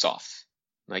soft.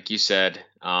 Like you said,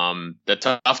 the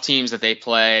tough teams that they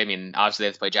play, I mean, obviously they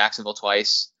have to play Jacksonville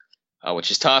twice, which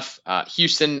is tough.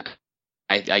 Houston,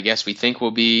 I guess we think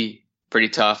will be pretty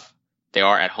tough. They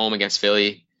are at home against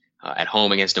Philly, at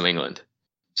home against New England.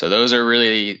 So those are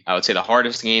really, I would say, the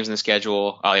hardest games in the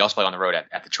schedule. They also play on the road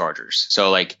at the Chargers.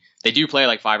 So, like, they do play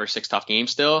like 5 or 6 tough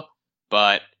games still,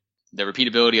 but the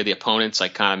repeatability of the opponents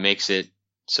kind of makes it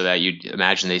so that you'd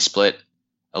imagine they split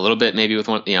a little bit, maybe with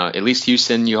one, at least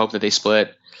Houston, you hope that they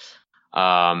split.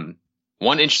 One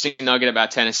interesting nugget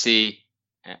about Tennessee,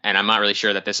 and I'm not really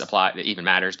sure that it even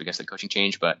matters because of the coaching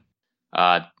change, but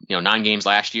 9 games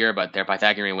last year, but their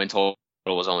Pythagorean win total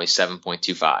was only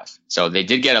 7.25. So they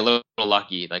did get a little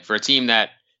lucky. Like, for a team that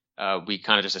we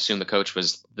kind of just assumed the coach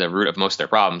was the root of most of their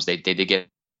problems, they did get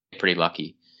pretty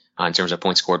lucky in terms of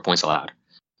points scored, points allowed.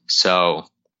 So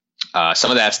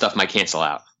some of that stuff might cancel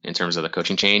out in terms of the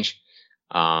coaching change.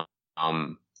 But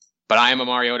I am a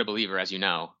Mariota believer, as you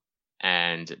know,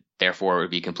 and therefore it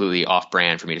would be completely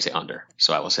off-brand for me to say under.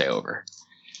 So I will say over.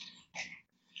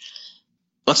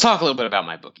 Let's talk a little bit about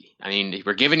my bookie. I mean,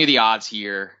 we're giving you the odds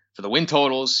here for the win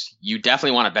totals. You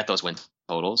definitely want to bet those win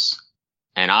totals,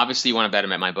 and obviously you want to bet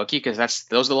them at my bookie because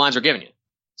those are the lines we're giving you.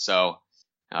 So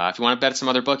if you want to bet at some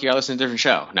other book, you got to listen to a different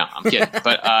show. No, I'm kidding.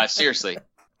 But seriously,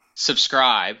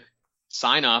 subscribe,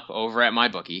 sign up over at my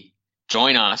bookie,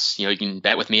 join us. You can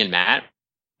bet with me and Matt,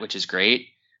 which is great.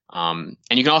 And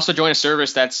you can also join a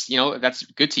service that's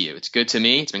good to you. It's good to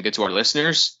me. It's been good to our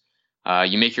listeners.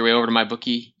 You make your way over to my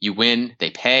bookie, you win, they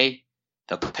pay.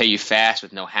 They'll pay you fast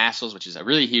with no hassles, which is a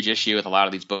really huge issue with a lot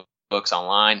of these books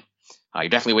online. You're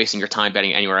definitely wasting your time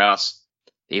betting anywhere else.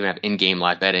 They even have in-game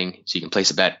live betting, so you can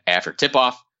place a bet after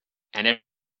tip-off and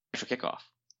after kickoff.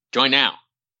 Join now.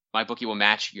 My bookie will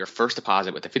match your first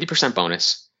deposit with a 50%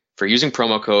 bonus for using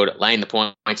promo code Laying the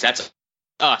Points. That's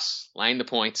us, Laying the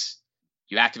Points.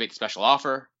 You activate the special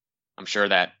offer. I'm sure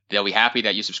that they'll be happy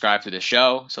that you subscribe to this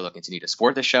show, so they'll continue to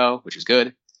support this show, which is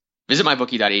good. Visit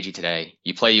mybookie.ag today.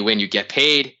 You play, you win, you get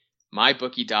paid.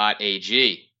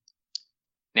 Mybookie.ag.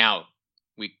 Now,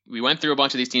 we went through a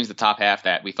bunch of these teams in the top half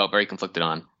that we felt very conflicted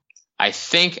on. I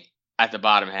think at the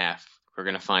bottom half, we're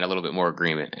going to find a little bit more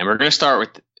agreement. And we're going to start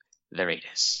with the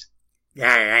Raiders.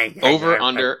 Over,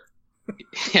 under.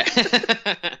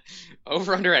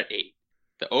 Over, under at 8.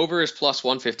 The over is plus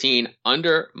 115,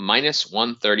 under minus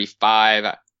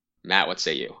 135. Matt, what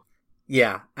say you?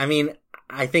 Yeah, I mean,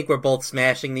 I think we're both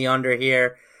smashing the under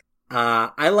here.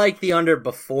 I like the under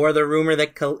before the rumor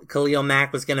that Khalil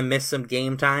Mack was going to miss some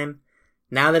game time.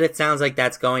 Now that it sounds like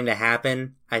that's going to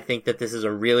happen, I think that this is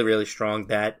a really, really strong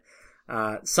bet.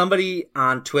 Somebody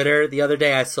on Twitter the other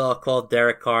day I saw called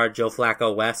Derek Carr Joe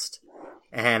Flacco West,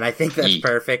 and I think that's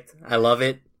perfect. I love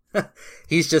it.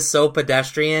 He's just so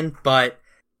pedestrian, but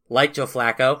like Joe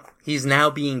Flacco, he's now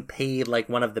being paid like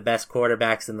one of the best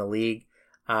quarterbacks in the league,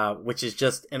 which is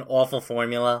just an awful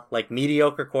formula. Like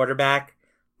mediocre quarterback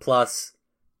plus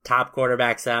top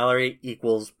quarterback salary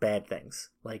equals bad things.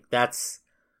 Like that's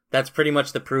pretty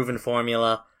much the proven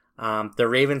formula. The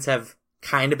Ravens have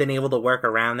kind of been able to work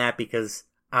around that because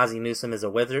Ozzie Newsome is a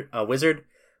wizard,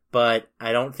 but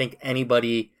I don't think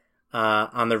anybody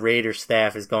on the Raiders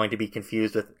staff is going to be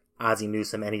confused with Ozzie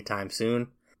Newsome anytime soon.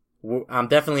 I'm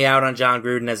definitely out on John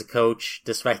Gruden as a coach,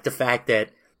 despite the fact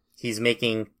that he's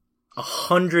making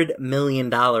 $100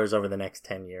 million over the next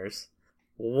 10 years.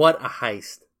 What a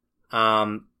heist.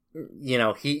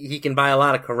 He can buy a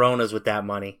lot of Coronas with that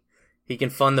money. He can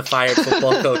fund the fired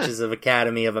football coaches of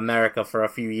Academy of America for a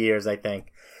few years, I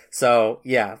think. So,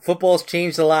 yeah, football's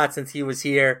changed a lot since he was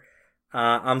here.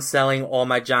 I'm selling all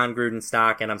my John Gruden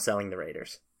stock, and I'm selling the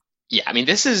Raiders. Yeah, I mean,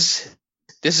 this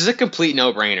is a complete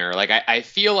no-brainer. Like, I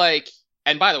feel like,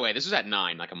 and by the way, this was at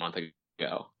 9 like a month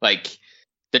ago. Like,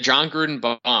 the John Gruden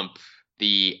bump,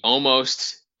 the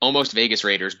almost Vegas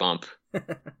Raiders bump,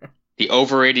 the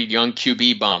overrated young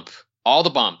QB bump, all the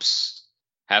bumps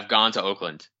have gone to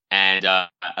Oakland. And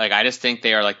I just think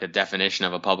they are like the definition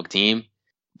of a public team,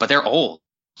 but they're old.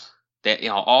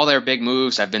 All their big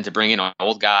moves have been to bring in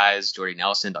old guys, Jordy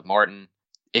Nelson, Doug Martin.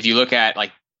 If you look at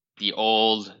like the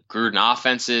old Gruden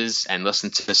offenses and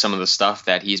listen to some of the stuff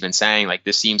that he's been saying, like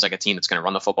this seems like a team that's going to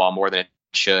run the football more than it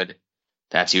should.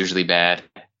 That's usually bad.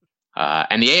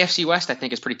 And the AFC West, I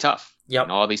think, is pretty tough. Yep.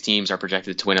 And all these teams are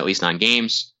projected to win at least 7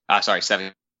 games.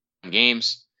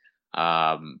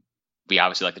 We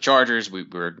obviously like the Chargers. We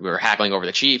were haggling over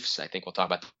the Chiefs. I think we'll talk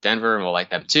about Denver and we'll like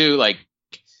them too. Like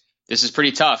this is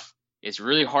pretty tough. It's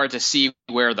really hard to see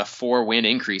where the 4-win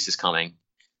increase is coming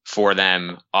for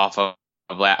them off of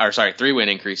 3-win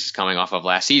increase is coming off of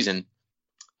last season.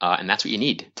 And that's what you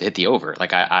need to hit the over.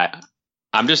 Like I'm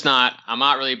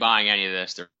not really buying any of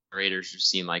this. The Raiders just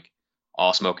seem like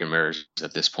all smoke and mirrors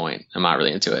at this point. I'm not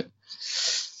really into it.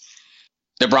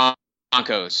 The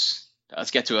Broncos.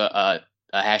 Let's get to a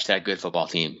hashtag good football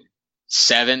team.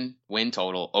 7 win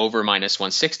total, over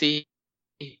 -160,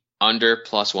 under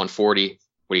 +140.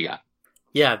 What do you got?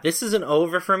 Yeah, this is an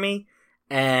over for me,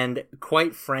 and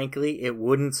quite frankly, it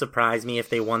wouldn't surprise me if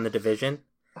they won the division.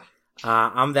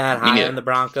 I'm that high on the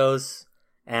Broncos,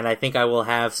 and I think I will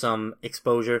have some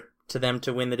exposure to them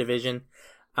to win the division.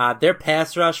 Their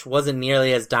pass rush wasn't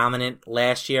nearly as dominant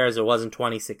last year as it was in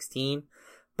 2016,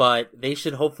 but they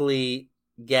should hopefully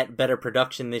get better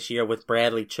production this year with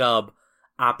Bradley Chubb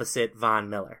opposite Von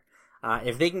Miller.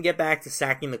 If they can get back to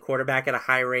sacking the quarterback at a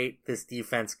high rate, this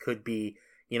defense could be,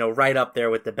 right up there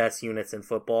with the best units in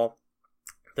football.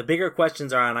 The bigger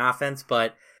questions are on offense,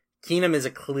 but Keenum is a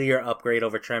clear upgrade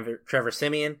over Trevor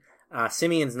Siemian.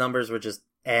 Siemian's numbers were just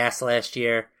ass last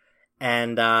year,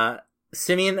 and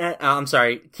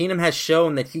Keenum has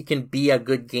shown that he can be a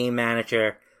good game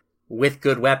manager with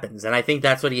good weapons, and I think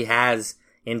that's what he has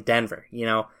in Denver.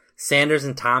 Sanders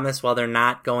and Thomas, while they're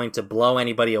not going to blow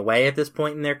anybody away at this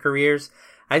point in their careers,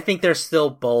 I think they're still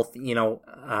both,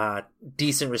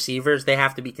 decent receivers. They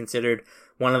have to be considered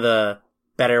one of the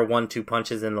better 1-2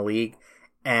 punches in the league.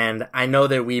 And I know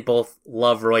that we both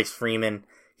love Royce Freeman.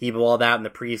 He balled out in the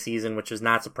preseason, which was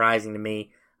not surprising to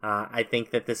me. I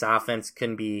think that this offense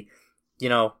can be,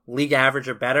 league average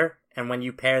or better. And when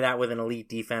you pair that with an elite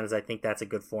defense, I think that's a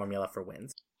good formula for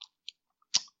wins.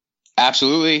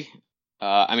 Absolutely.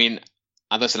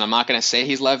 Listen, I'm not going to say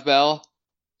he's Lev Bell,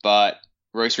 but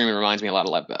Royce Freeman reminds me a lot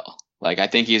of Lev Bell. Like, I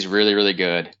think he's really, really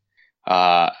good.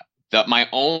 My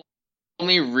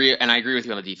only real, and I agree with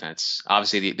you on the defense.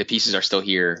 Obviously, the pieces are still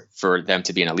here for them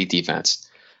to be an elite defense.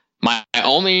 My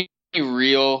only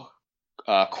real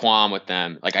qualm with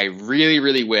them, like, I really,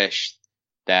 really wish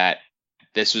that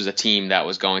this was a team that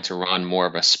was going to run more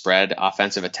of a spread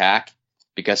offensive attack,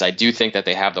 because I do think that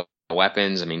they have the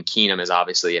weapons. I mean, Keenum is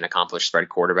obviously an accomplished spread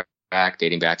quarterback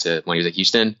dating back to when he was at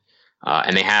Houston.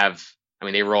 And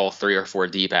they roll 3 or 4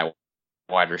 deep at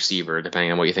wide receiver,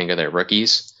 depending on what you think of their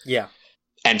rookies. Yeah.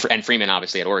 And Freeman,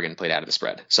 obviously, at Oregon played out of the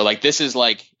spread. So, like, this is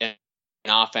like an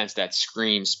offense that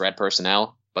screams spread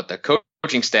personnel, but the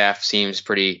coaching staff seems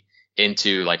pretty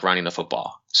into, like, running the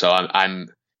football. So I'm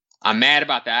mad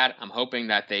about that. I'm hoping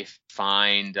that they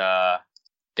find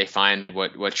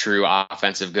what true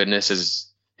offensive goodness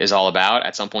is is all about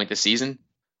at some point this season.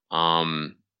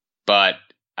 But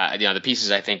the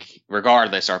pieces I think,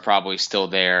 regardless, are probably still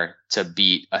there to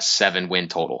beat a 7-win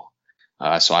total.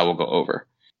 So I will go over.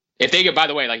 If they get, by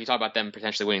the way, like you talk about them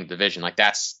potentially winning the division,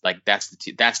 that's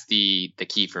the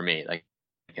key for me. Like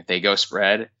if they go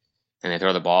spread and they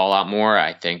throw the ball a lot more,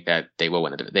 I think that they will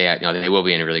win they will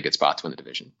be in a really good spot to win the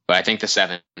division. But I think the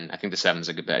 7 is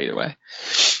a good bet either way.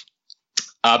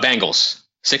 Bengals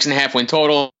 6.5 win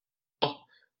total.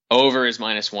 Over is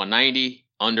 -190.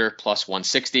 Under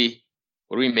 +160.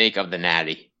 What do we make of the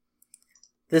Natty?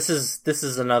 This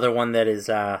is another one that is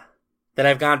that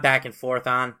I've gone back and forth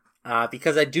on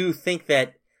because I do think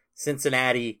that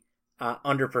Cincinnati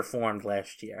underperformed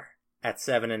last year at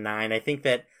 7-9. I think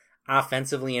that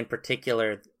offensively in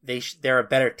particular, they're a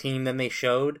better team than they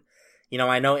showed.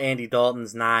 I know Andy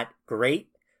Dalton's not great,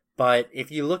 but if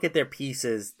you look at their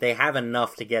pieces, they have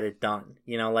enough to get it done.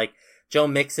 Like Joe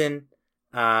Mixon,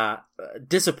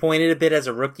 disappointed a bit as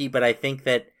a rookie, but I think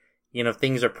that,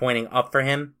 things are pointing up for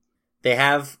him. They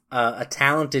have a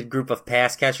talented group of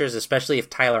pass catchers, especially if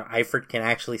Tyler Eifert can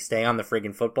actually stay on the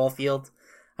friggin' football field.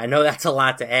 I know that's a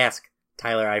lot to ask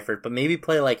Tyler Eifert, but maybe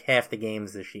play like half the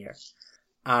games this year.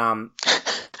 So I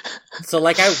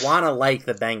want to like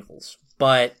the Bengals,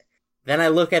 but then I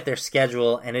look at their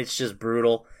schedule and it's just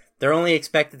brutal. They're only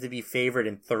expected to be favored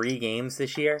in 3 games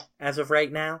this year as of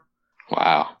right now.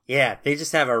 Wow. Yeah, they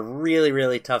just have a really,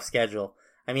 really tough schedule.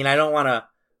 I mean, I don't want to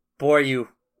bore you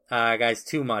guys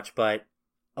too much, but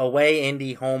away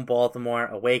Indy, home Baltimore,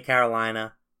 away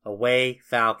Carolina, away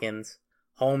Falcons,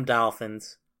 home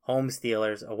Dolphins, home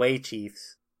Steelers, away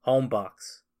Chiefs, home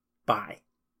Bucks, bye.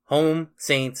 Home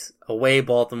Saints, away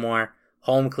Baltimore,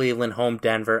 home Cleveland, home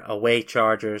Denver, away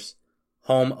Chargers,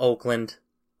 home Oakland,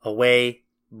 away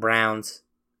Browns,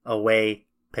 away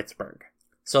Pittsburgh.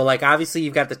 So, obviously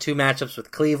you've got the 2 matchups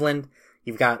with Cleveland,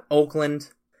 you've got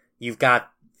Oakland, you've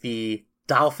got the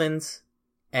Dolphins,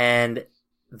 and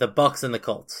the Bucks and the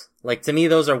Colts. To me,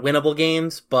 those are winnable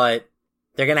games, but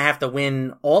they're going to have to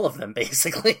win all of them,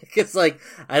 basically. Because,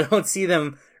 I don't see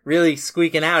them really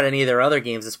squeaking out any of their other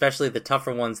games, especially the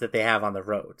tougher ones that they have on the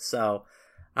road. So,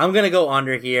 I'm going to go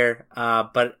under here,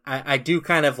 but I do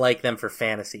kind of like them for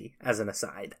fantasy, as an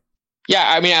aside. Yeah,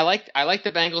 I mean, I like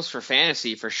the Bengals for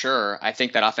fantasy for sure. I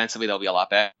think that offensively they'll be a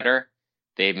lot better.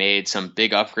 They made some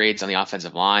big upgrades on the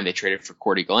offensive line. They traded for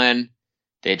Cordy Glenn.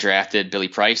 They drafted Billy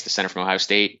Price, the center from Ohio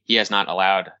State. He has not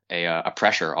allowed a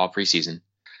pressure all preseason.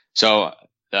 So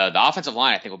the offensive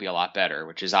line I think will be a lot better,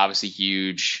 which is obviously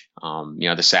huge.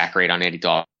 The sack rate on Andy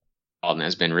Dalton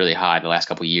has been really high the last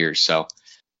couple of years. So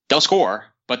they'll score,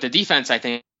 but the defense I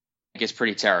think is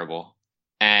pretty terrible.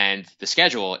 And the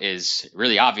schedule is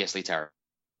really obviously terrible.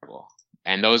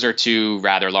 And those are 2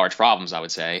 rather large problems, I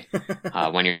would say,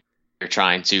 when you're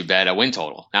trying to bet a win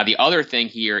total. Now, the other thing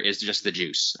here is just the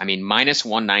juice. I mean,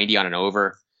 -190 on an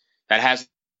over, that has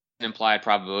an implied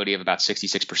probability of about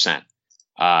 66%.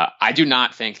 I do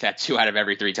not think that 2 out of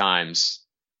every 3 times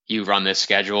you run this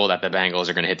schedule that the Bengals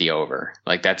are going to hit the over.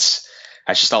 That's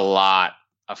just a lot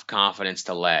of confidence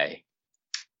to lay.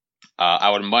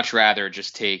 I would much rather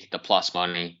just take the plus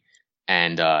money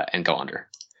and go under.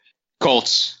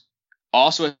 Colts,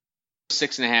 also a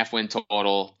 6.5 win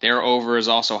total. Their over is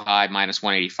also high,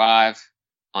 -185.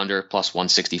 Under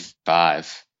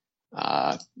 +165.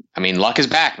 I mean, luck is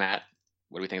back, Matt.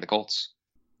 What do we think of the Colts?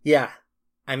 Yeah.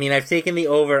 I mean, I've taken the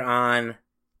over on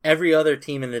every other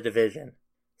team in the division.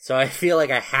 So I feel like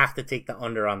I have to take the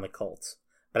under on the Colts.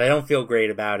 But I don't feel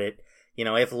great about it.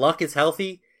 If Luck is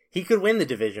healthy, he could win the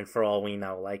division for all we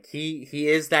know. He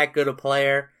is that good a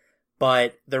player,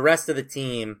 but the rest of the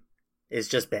team is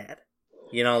just bad.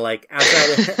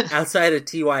 Outside of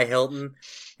T.Y. Hilton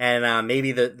and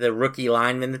maybe the rookie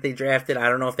lineman that they drafted, I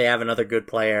don't know if they have another good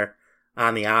player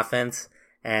on the offense,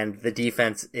 and the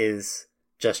defense is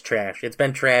just trash. It's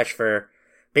been trash for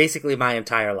basically my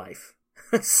entire life.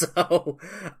 So,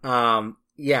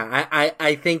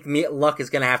 I think Luck is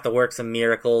going to have to work some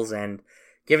miracles, and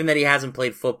given that he hasn't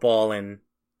played football in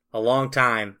a long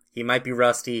time, he might be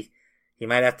rusty. He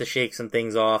might have to shake some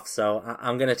things off, so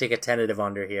I'm going to take a tentative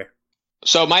under here.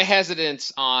 So my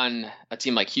hesitance on a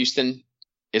team like Houston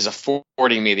is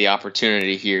affording me the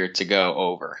opportunity here to go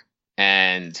over.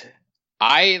 And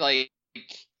I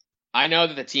know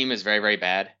that the team is very, very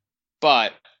bad,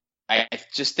 but I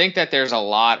just think that there's a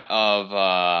lot of,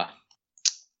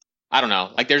 I don't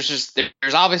know, there's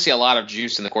obviously a lot of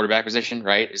juice in the quarterback position,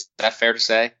 right? Is that fair to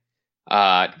say?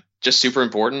 Just super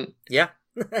important. Yeah.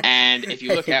 And if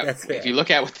you look at what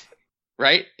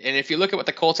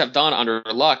the Colts have done under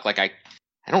Luck,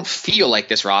 I don't feel like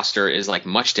this roster is like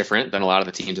much different than a lot of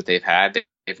the teams that they've had.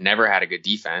 They've never had a good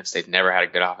defense. They've never had a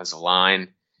good offensive line.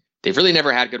 They've really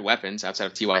never had good weapons outside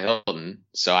of T.Y. Hilton.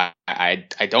 So I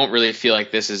don't really feel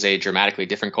like this is a dramatically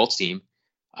different Colts team.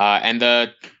 And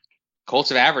the Colts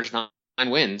have averaged 9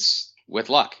 wins with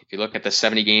luck. If you look at the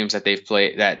 70 games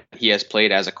that he has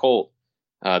played as a Colt,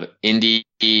 Indy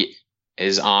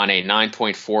is on a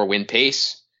 9.4 win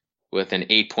pace with an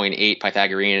 8.8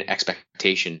 Pythagorean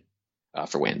expectation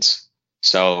for wins.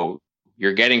 So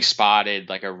you're getting spotted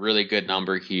like a really good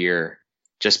number here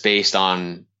just based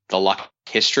on the luck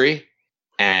history.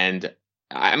 And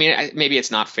I mean, maybe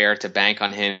it's not fair to bank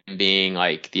on him being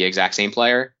like the exact same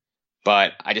player,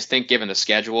 but I just think given the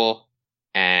schedule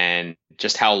and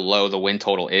just how low the win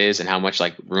total is and how much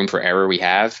like room for error we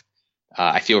have,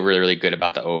 I feel really, really good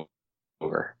about the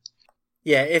over.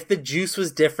 Yeah, if the juice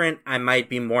was different, I might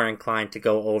be more inclined to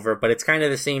go over, but it's kind of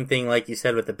the same thing like you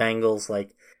said with the Bengals.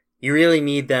 Like, you really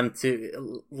need them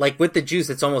to, like with the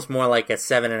juice, it's almost more like a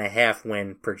 7.5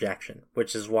 win projection,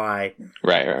 which is why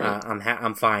right.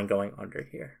 I'm fine going under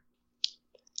here.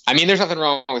 I mean, there's nothing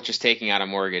wrong with just taking out a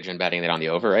mortgage and betting it on the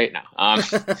over right now.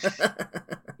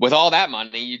 With all that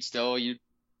money, you'd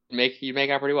make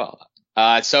out pretty well.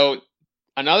 So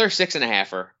another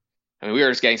 6.5er. I mean, we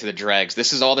were just getting to the dregs.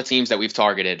 This is all the teams that we've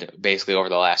targeted basically over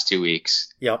the last 2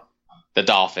 weeks. Yep. The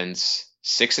Dolphins,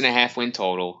 6.5 win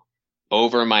total,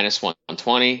 over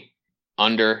 -120,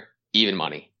 under even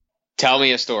money. Tell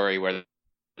me a story where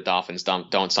the Dolphins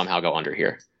don't somehow go under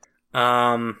here.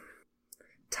 Tom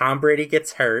Brady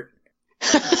gets hurt.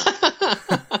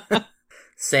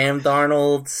 Sam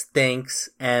Darnold stinks,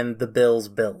 and the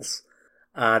Bills.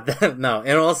 No,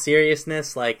 in all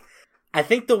seriousness, like, I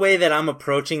think the way that I'm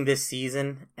approaching this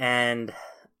season, and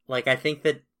like I think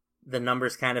that the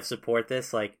numbers kind of support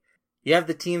this, like you have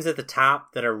the teams at the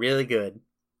top that are really good,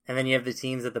 and then you have the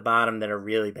teams at the bottom that are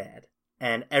really bad.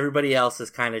 And everybody else is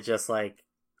kind of just like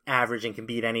average and can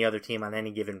beat any other team on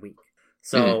any given week.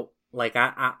 So like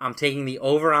I'm taking the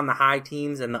over on the high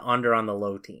teams and the under on the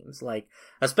low teams. Like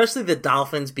especially the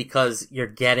Dolphins, because you're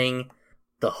getting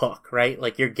the hook, right?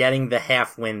 Like you're getting the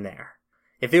half win there.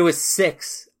 If it was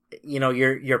 6,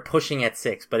 you're pushing at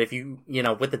 6, but if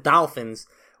with the Dolphins,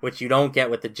 which you don't get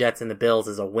with the Jets and the Bills,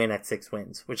 is a win at 6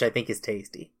 wins, which I think is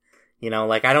tasty.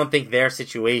 Like I don't think their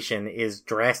situation is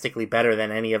drastically better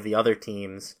than any of the other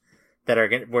teams that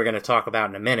we're going to talk about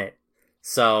in a minute.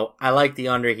 So I like the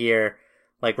under here.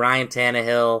 Like Ryan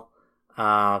Tannehill,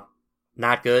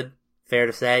 not good, fair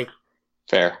to say.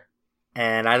 Fair.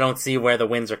 And I don't see where the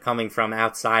wins are coming from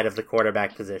outside of the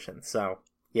quarterback position. So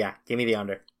yeah, give me the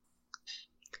under.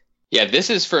 Yeah, this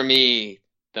is for me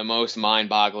the most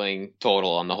mind-boggling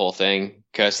total on the whole thing,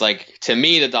 because like to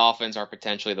me the Dolphins are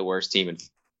potentially the worst team in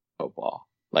football.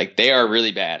 Like they are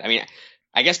really bad. I mean,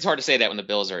 I guess it's hard to say that when the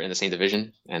Bills are in the same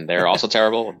division and they're also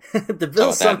terrible. The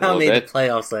Bills somehow made the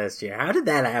playoffs last year. How did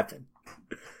that happen?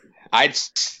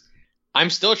 I'm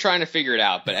still trying to figure it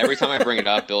out, but every time I bring it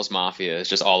up, Bills Mafia is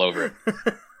just all over it.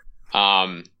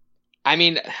 I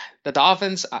mean, the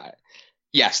Dolphins,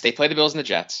 yes, they play the Bills and the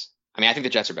Jets. I mean, I think the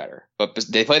Jets are better, but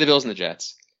they play the Bills and the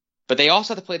Jets. But they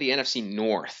also have to play the NFC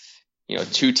North.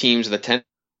 2 teams with a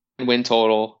 10-win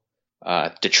total.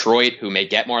 Detroit, who may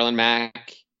get Marlon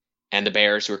Mack, and the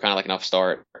Bears, who are kind of like an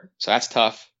upstart. So that's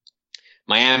tough.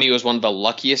 Miami was one of the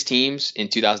luckiest teams in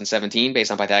 2017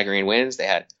 based on Pythagorean wins. They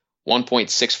had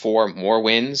 1.64 more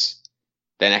wins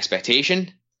than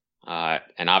expectation.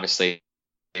 And obviously,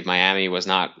 Miami was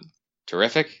not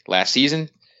terrific last season.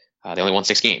 They only won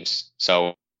 6 games.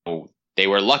 So they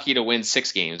were lucky to win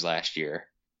 6 games last year.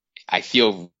 I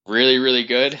feel really, really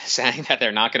good saying that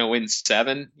they're not going to win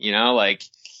 7.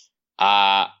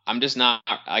 I'm just not,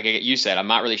 like you said, I'm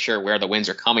not really sure where the wins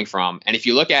are coming from. And if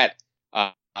you look at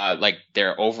like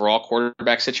their overall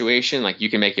quarterback situation, like you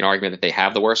can make an argument that they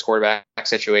have the worst quarterback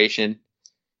situation.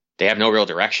 They have no real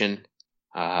direction.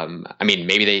 I mean,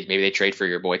 maybe they trade for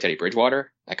your boy Teddy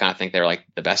Bridgewater. I kind of think they're like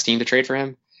the best team to trade for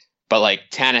him. But like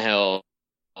Tannehill,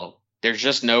 there's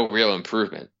just no real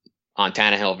improvement on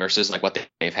Tannehill versus like what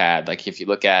they've had. Like if you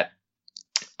look at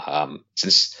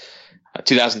since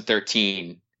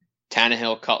 2013,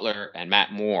 Tannehill, Cutler, and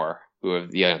Matt Moore, who are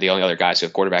the only other guys who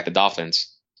have quarterbacked the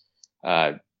Dolphins.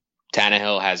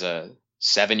 Tannehill has a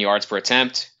 7 yards per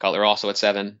attempt. Cutler also at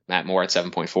 7. Matt Moore at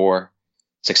 7.4.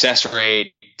 Success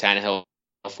rate: Tannehill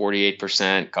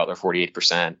 48%, Cutler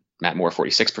 48%, Matt Moore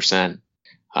 46%.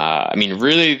 I mean,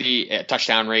 really the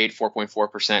touchdown rate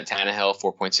 4.4%, Tannehill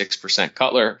 4.6%,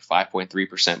 Cutler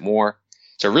 5.3% more.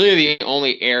 So really the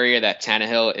only area that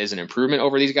Tannehill is an improvement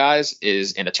over these guys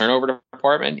is in the turnover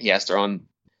department. He has thrown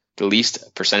the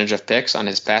least percentage of picks on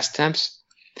his pass attempts.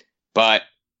 But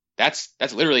that's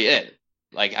literally it.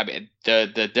 Like, I mean,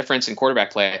 the difference in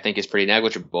quarterback play, I think, is pretty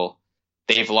negligible.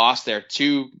 They've lost their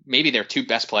two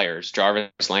best players,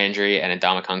 Jarvis Landry and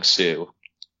Ndamukong Suh.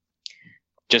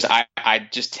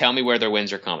 Just tell me where their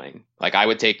wins are coming. Like, I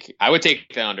would take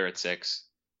the under at 6,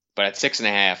 but at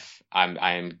 6.5,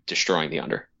 I'm destroying the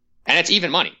under, and it's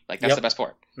even money. Like, that's the best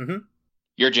part. Mm-hmm.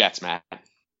 Your Jets, Matt,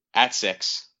 at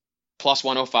 6, plus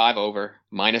 105 over,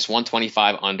 minus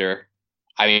 125 under.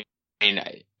 I mean,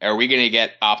 are we going to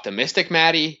get optimistic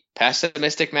Matty,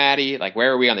 pessimistic Matty? Like,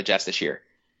 where are we on the Jets this year?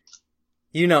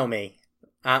 You know me.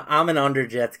 I'm an under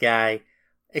Jets guy,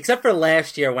 except for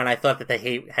last year when I thought that the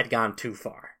hate had gone too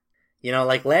far. You know,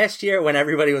 like last year when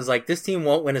everybody was like, this team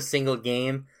won't win a single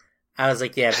game, I was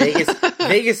like, yeah,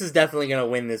 Vegas is definitely going to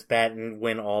win this bet and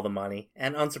win all the money.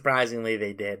 And unsurprisingly,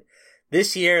 they did.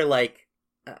 This year, like,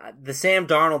 the Sam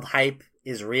Darnold hype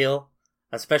is real,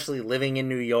 especially living in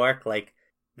New York. Like,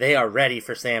 they are ready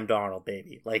for Sam Darnold,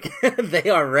 baby. Like, they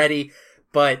are ready,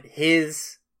 but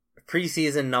his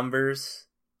preseason numbers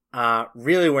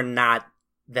really were not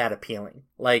that appealing.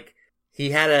 Like,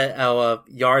 he had a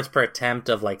yards per attempt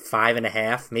of like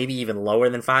 5.5, maybe even lower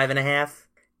than 5.5.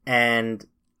 And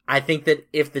I think that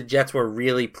if the Jets were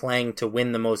really playing to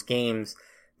win the most games,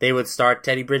 they would start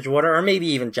Teddy Bridgewater or maybe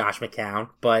even Josh McCown.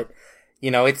 But,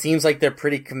 you know, it seems like they're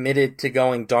pretty committed to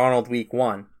going Darnold week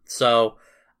 1. So,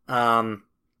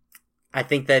 I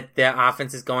think that their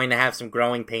offense is going to have some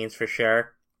growing pains for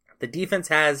sure. The defense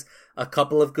has a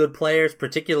couple of good players,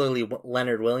 particularly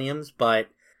Leonard Williams, but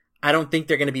I don't think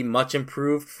they're going to be much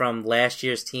improved from last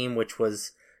year's team, which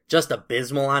was just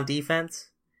abysmal on defense.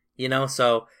 You know,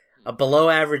 so a below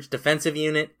average defensive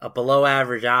unit, a below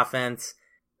average offense,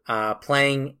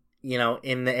 playing, you know,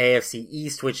 in the AFC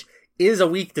East, which is a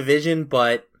weak division,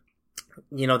 but,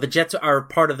 you know, the Jets are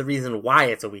part of the reason why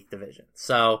it's a weak division.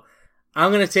 So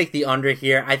I'm going to take the under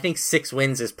here. I think 6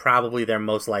 wins is probably their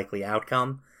most likely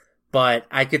outcome, but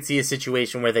I could see a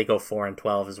situation where they go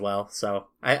 4-12 as well. So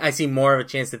I see more of a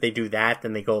chance that they do that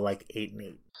than they go like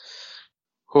 8-8.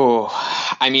 Oh,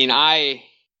 I mean, I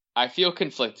feel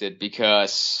conflicted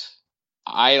because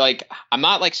I'm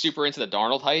not like super into the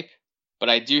Darnold hype, but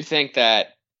I do think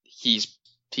that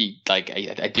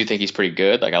I do think he's pretty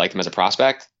good. Like, I like him as a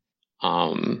prospect.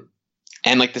 And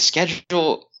like the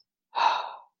schedule,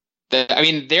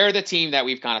 they're the team that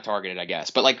we've kind of targeted, I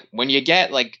guess. But like when you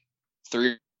get like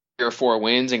 3 or 4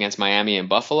 wins against Miami and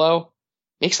Buffalo, it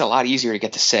makes it a lot easier to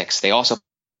get to 6. They also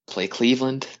play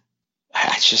Cleveland.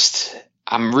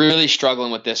 I'm really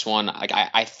struggling with this one. Like,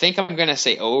 I think I'm going to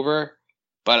say over,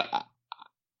 but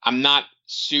I'm not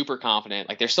super confident.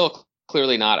 Like, they're still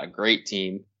clearly not a great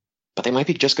team, but they might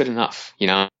be just good enough. You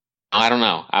know, I don't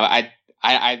know.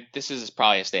 This is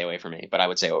probably a stay away for me, but I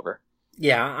would say over.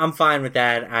 Yeah, I'm fine with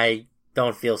that. I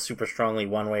don't feel super strongly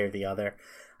one way or the other.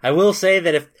 I will say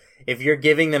that if you're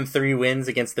giving them 3 wins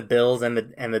against the Bills and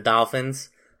the Dolphins,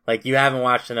 like, you haven't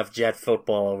watched enough Jet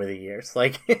football over the years.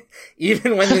 Like,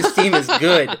 even when this team is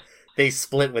good, they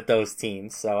split with those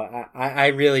teams. So I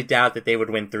really doubt that they would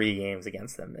win 3 games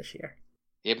against them this year.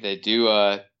 Yeah, but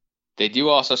they do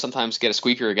also sometimes get a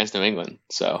squeaker against New England.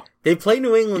 So they play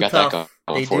New England tough.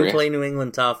 They do you. play New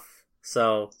England tough.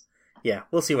 So yeah,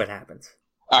 we'll see what happens.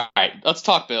 All right, let's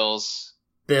talk Bills.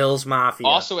 Bills Mafia.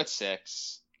 Also at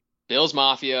 6. Bills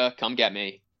Mafia, come get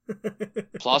me.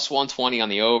 Plus 120 on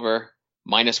the over,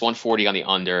 minus 140 on the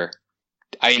under.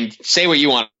 I mean, say what you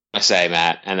want to say,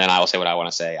 Matt, and then I will say what I want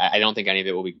to say. I don't think any of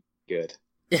it will be good.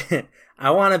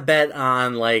 I want to bet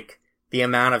on like the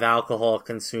amount of alcohol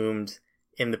consumed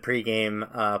in the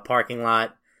pregame parking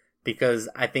lot, because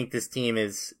I think this team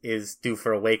is due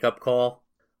for a wake-up call.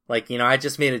 Like, you know, I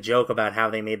just made a joke about how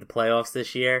they made the playoffs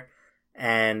this year,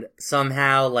 and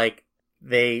somehow, like,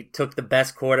 they took the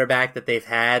best quarterback that they've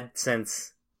had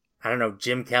since, I don't know,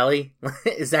 Jim Kelly.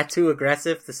 Is that too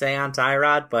aggressive to say on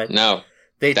Tyrod? But no,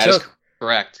 that is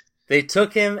correct. They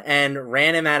took him and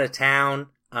ran him out of town.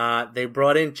 They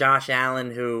brought in Josh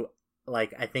Allen, who,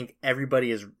 like, I think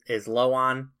everybody is low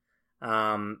on.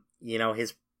 You know,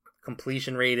 his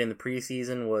completion rate in the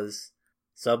preseason was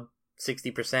sub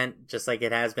 60%, just like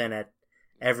it has been at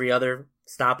every other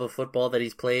stop of football that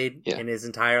he's played in his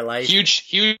entire life.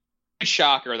 Huge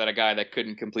shocker that a guy that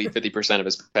couldn't complete 50% of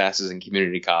his passes in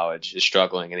community college is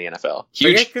struggling in the NFL.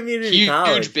 Forget community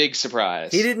college. Huge, big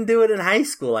surprise. He didn't do it in high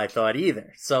school, I thought,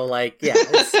 either. So, like, yeah,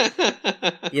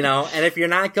 it's, you know, and if you're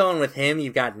not going with him,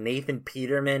 you've got Nathan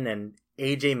Peterman and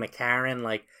AJ McCarron.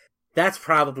 Like, that's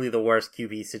probably the worst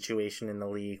QB situation in the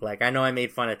league. Like, I know I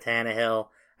made fun of Tannehill.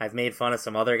 I've made fun of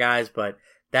some other guys, but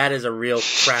that is a real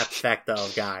crapfecta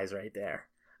of guys right there.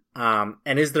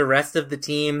 And is the rest of the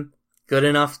team good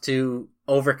enough to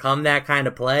overcome that kind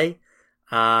of play?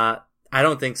 I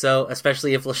don't think so,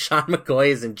 especially if LaShawn McCoy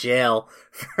is in jail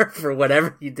for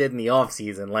whatever he did in the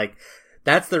offseason. Like,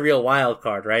 that's the real wild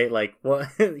card, right? Like, well,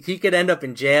 he could end up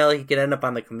in jail. He could end up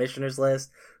on the commissioner's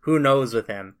list. Who knows with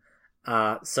him?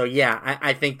 So yeah,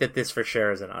 I think that this for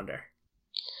sure is an under.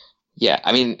 Yeah,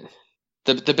 I mean,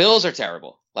 the Bills are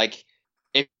terrible. Like,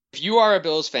 if you are a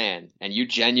Bills fan and you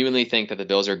genuinely think that the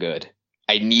Bills are good,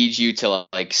 I need you to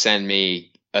like send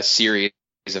me a series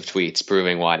of tweets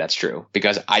proving why that's true,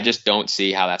 because I just don't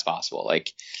see how that's possible.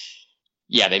 Like,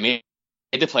 yeah, they made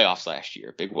the playoffs last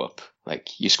year. Big whoop. Like,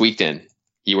 you squeaked in.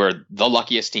 You were the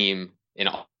luckiest team in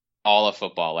all of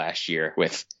football last year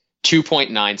with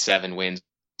 2.97 wins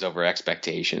over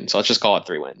expectations. So let's just call it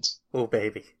 3 wins. Oh,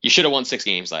 baby. You should have won 6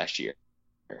 games last year.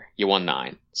 You won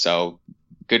 9. So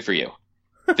good for you.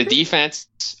 The defense,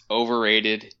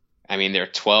 overrated. I mean, they're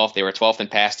 12th. They were 12th in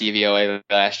pass DVOA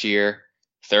last year.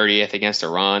 30th against a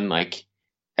run. Like,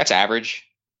 that's average,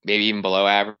 maybe even below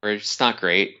average. It's not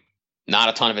great. Not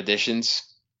a ton of additions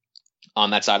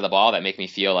on that side of the ball that make me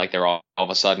feel like they're all of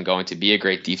a sudden going to be a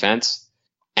great defense.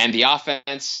 And the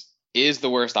offense is the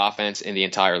worst offense in the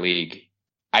entire league.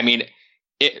 I mean,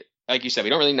 it, like you said, we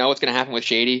don't really know what's going to happen with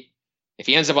Shady. If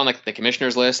he ends up on like the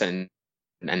commissioner's list and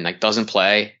like doesn't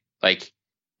play, like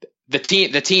the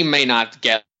team may not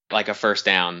get like a first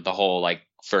down the whole like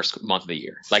first month of the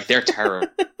year. Like, they're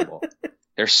terrible.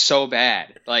 They're so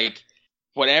bad. Like,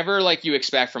 whatever like you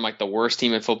expect from like the worst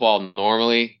team in football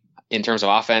normally in terms of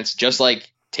offense, just like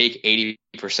take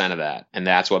 80% of that, and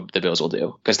that's what the Bills will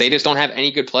do, because they just don't have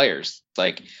any good players.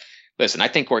 Like, listen, I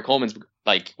think Corey Coleman's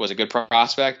like was a good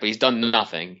prospect, but he's done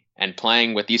nothing, and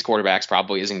playing with these quarterbacks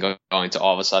probably isn't going to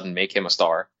all of a sudden make him a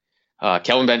star.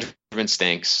 Kelvin Benjamin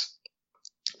stinks.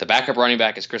 The backup running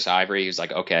back is Chris Ivory, who's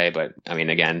like okay, but I mean,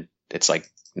 again, it's like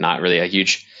not really a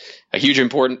hugely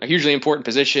important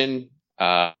position.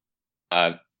 The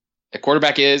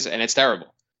quarterback is, and it's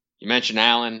terrible. You mentioned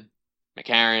Allen,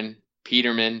 McCarron,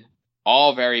 Peterman,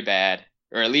 all very bad,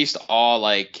 or at least all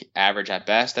like average at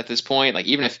best at this point. Like,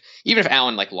 even if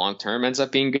Allen like long term ends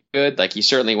up being good, like he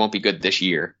certainly won't be good this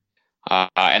year.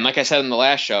 And like I said in the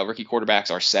last show, rookie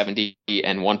quarterbacks are 70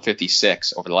 and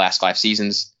 156 over the last 5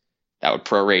 seasons. That would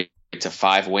prorate to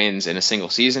 5 wins in a single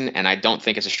season, and I don't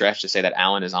think it's a stretch to say that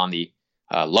Allen is on the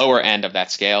lower end of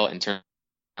that scale in terms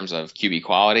of QB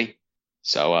quality.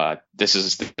 So this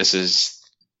is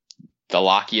the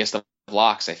lockiest of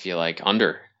locks. I feel like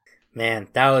under. Man,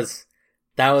 that was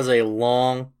a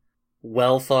long,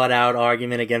 well thought out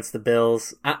argument against the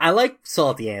Bills. I like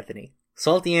Salty Anthony.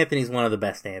 Salty Anthony's one of the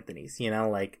best Anthonys. You know,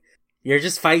 like, you're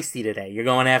just feisty today. You're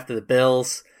going after the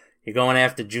Bills. You're going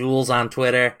after Jules on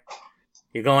Twitter.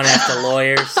 You're going after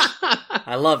lawyers.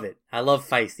 I love it. I love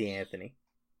feisty Anthony.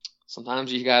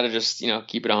 Sometimes you got to just,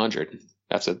 keep it 100.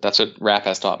 That's what rap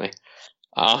has taught me.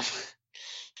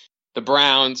 The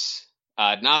Browns,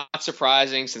 not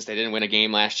surprising since they didn't win a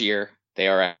game last year. They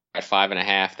are at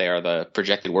 5.5. They are the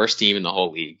projected worst team in the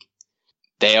whole league.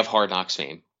 They have Hard Knocks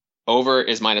fame. Over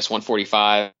is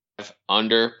 -145.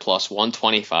 Under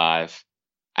 +125.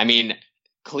 I mean,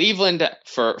 Cleveland,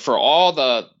 for all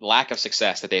the lack of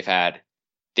success that they've had,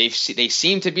 they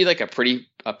seem to be like a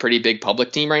pretty big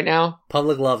public team right now.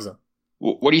 Public loves them.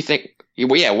 What do you think?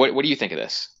 Well, yeah, what do you think of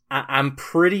this? I'm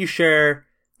pretty sure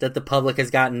that the public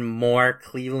has gotten more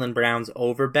Cleveland Browns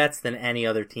over bets than any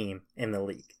other team in the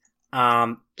league.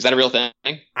 Is that a real thing?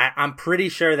 I'm pretty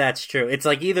sure that's true. It's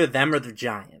like either them or the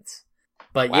Giants.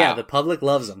 But wow. Yeah, the public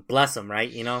loves them. Bless them,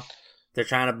 right? They're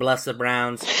trying to bless the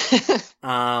Browns.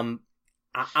 I'm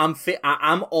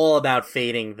all about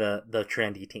fading the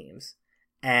trendy teams.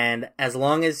 And as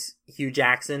long as Hugh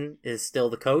Jackson is still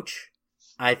the coach,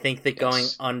 I think that going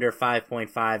under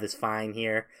 5.5 is fine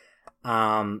here.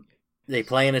 They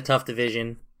play in a tough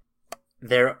division.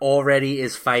 There already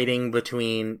is fighting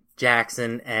between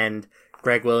Jackson and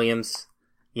Greg Williams,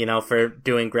 for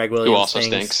doing Greg Williams who also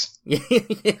things. Stinks.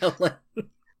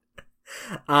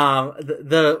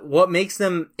 What makes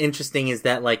them interesting is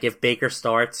that, like, if Baker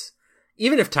starts,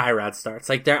 even if Tyrod starts,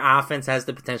 like, their offense has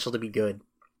the potential to be good.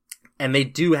 And they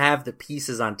do have the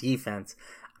pieces on defense.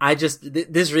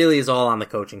 This really is all on the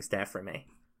coaching staff for me.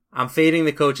 I'm fading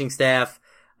the coaching staff.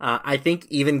 I think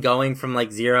even going from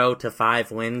like 0 to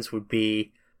 5 wins would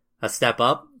be a step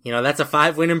up. That's a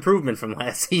 5-win improvement from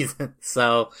last season.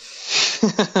 So,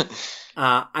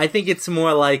 I think it's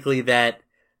more likely that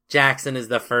Jackson is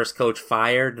the first coach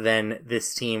fired than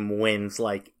this team wins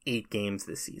like 8 games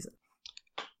this season.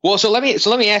 Well, so let me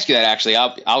ask you that actually.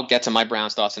 I'll get to my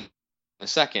Browns thoughts in a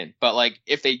second. But like,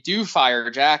 if they do fire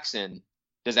Jackson,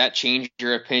 does that change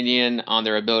your opinion on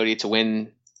their ability to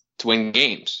win to win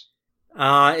games.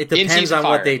 It depends on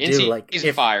what they do. Like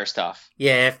if fire stuff.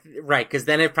 Yeah, right. Because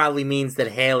then it probably means that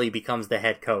Haley becomes the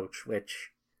head coach,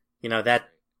 which, that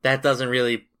doesn't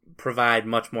really provide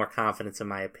much more confidence in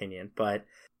my opinion. But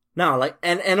no,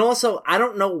 and also I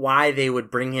don't know why they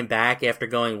would bring him back after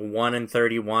going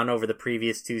 1-31 over the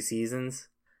previous 2 seasons,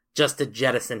 just to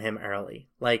jettison him early.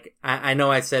 Like I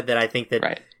know I said that I think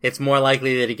that It's more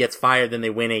likely that he gets fired than they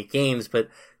win 8 games, but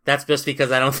that's just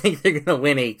because I don't think they're going to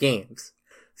win 8 games.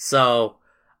 So,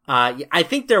 I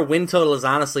think their win total is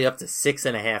honestly up to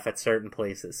 6.5 at certain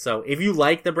places. So if you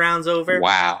like the Browns over,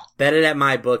 bet it at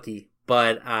my bookie.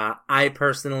 But, I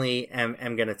personally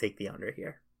am going to take the under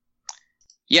here.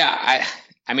 Yeah.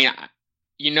 I mean,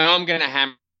 I'm going to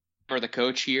hammer the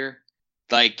coach here.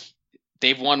 Like,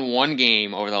 they've won 1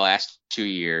 game over the last 2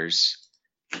 years,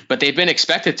 but they've been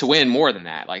expected to win more than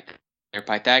that. Like, their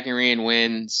Pythagorean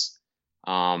wins,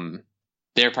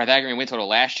 their Pythagorean win total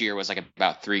last year was like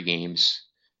about 3 games,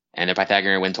 and their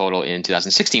Pythagorean win total in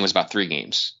 2016 was about 3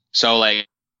 games. So like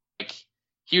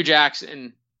Hugh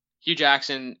Jackson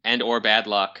and or bad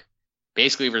luck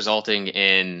basically resulting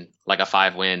in like a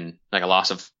 5-win, like a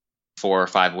loss of 4 or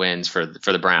 5 wins for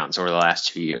the Browns over the last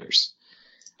 2 years.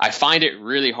 I find it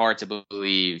really hard to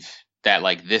believe that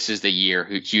like this is the year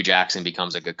Hugh Jackson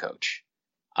becomes a good coach.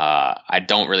 I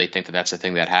don't really think that that's the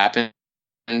thing that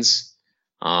happens.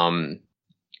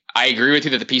 I agree with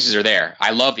you that the pieces are there.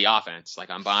 I love the offense. Like,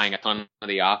 I'm buying a ton of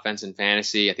the offense in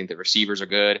fantasy. I think the receivers are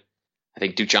good. I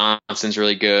think Duke Johnson's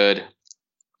really good.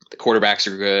 The quarterbacks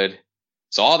are good.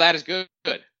 So all that is good.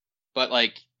 But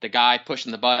like the guy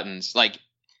pushing the buttons, like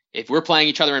if we're playing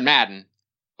each other in Madden,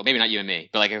 well, maybe not you and me,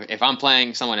 but like if I'm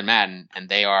playing someone in Madden and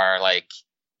they are like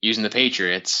using the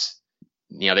Patriots,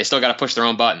 they still got to push their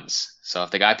own buttons. So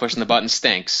if the guy pushing the button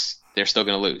stinks, they're still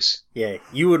going to lose. Yeah,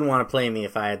 you wouldn't want to play me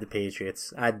if I had the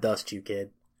Patriots. I'd dust you,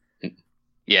 kid.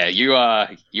 Yeah, you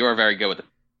are very good with the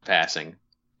passing.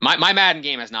 My Madden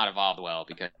game has not evolved well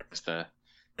because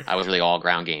I was really all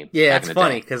ground game. Yeah, it's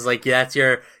funny because like that's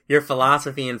your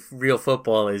philosophy in real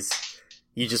football is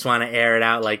you just want to air it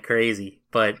out like crazy,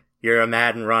 but you're a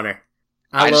Madden runner.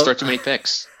 I just throw too many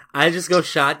picks. I just go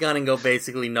shotgun and go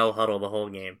basically no huddle the whole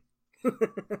game.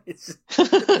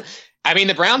 I mean,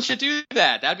 the Browns should do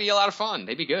that. That'd be a lot of fun.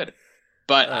 They'd be good.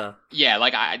 But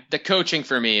the coaching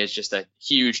for me is just a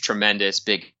huge, tremendous,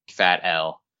 big, fat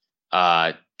L.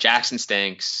 Jackson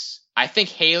stinks. I think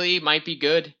Haley might be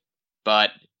good, but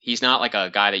he's not like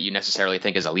a guy that you necessarily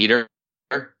think is a leader.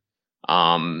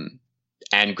 And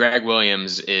Greg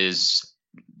Williams is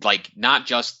like not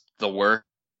just the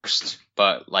worst,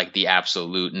 but like the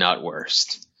absolute nut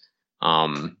worst.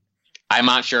 I'm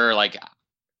not sure. Like,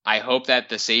 I hope that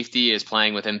the safety is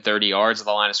playing within 30 yards of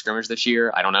the line of scrimmage this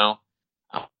year. I don't know.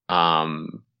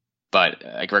 But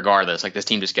like, regardless, like this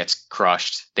team just gets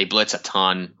crushed. They blitz a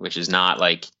ton, which is not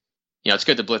like, it's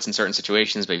good to blitz in certain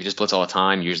situations, but if you just blitz all the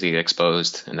time, you usually get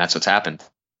exposed, and that's what's happened.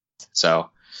 So,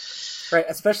 right,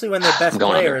 especially when their best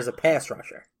player is a pass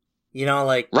rusher.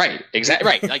 Right, exactly,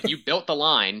 right. Like you built the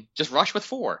line, just rush with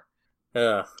 4.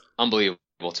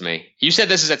 Unbelievable to me. You said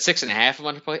this is at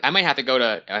 6.5. I might have to go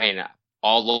to.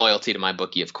 All loyalty to my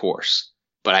bookie, of course,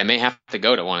 but I may have to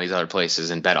go to one of these other places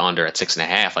and bet under at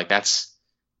 6.5. Like that's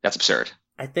absurd.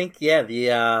 I think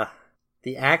the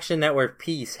Action Network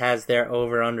piece has their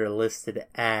over under listed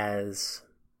as.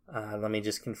 Let me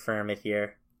just confirm it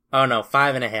here. Oh no,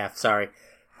 5.5. Sorry.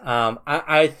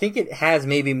 I think it has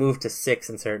maybe moved to 6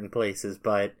 in certain places,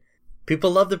 but people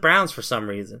love the Browns for some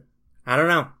reason. I don't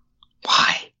know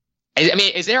why. I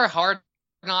mean, is there a Hard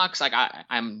Knocks? Like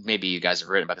I'm maybe you guys have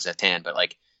written about this at 10, but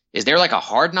like, is there like a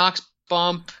Hard Knocks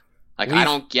bump? Like I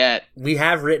don't get. We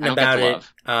have written about it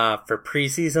for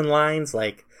preseason lines.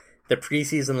 Like the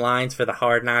preseason lines for the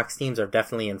Hard Knocks teams are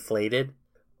definitely inflated,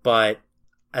 but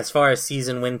as far as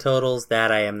season win totals,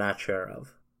 that I am not sure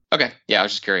of. Okay, yeah, I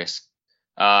was just curious.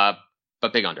 But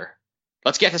big under.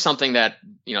 Let's get to something that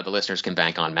the listeners can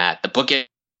bank on. Matt, the bookie,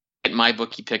 my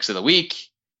bookie picks of the week.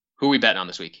 Who are we betting on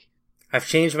this week? I've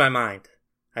changed my mind.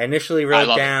 I initially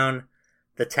wrote down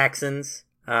the Texans.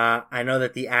 I know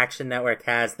that the Action Network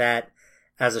has that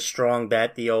as a strong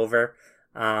bet, the over.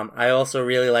 I also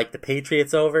really like the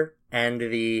Patriots over and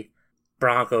the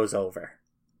Broncos over.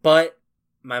 But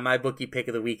my bookie pick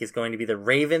of the week is going to be the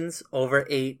Ravens over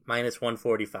 8 minus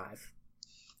 145.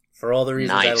 For all the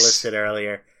reasons I listed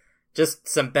earlier. Just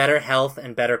some better health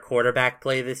and better quarterback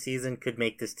play this season could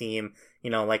make this team,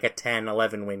 like a 10,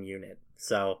 11 win unit.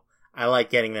 So I like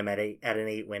getting them at an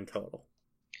 8 win total.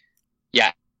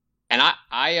 Yeah. And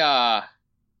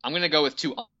I'm going to go with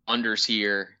 2 unders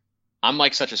here. I'm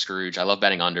like such a Scrooge. I love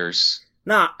betting unders.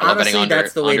 Nah, honestly,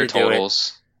 that's the way to do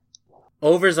it.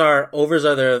 Overs are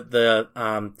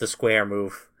the square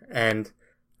move, and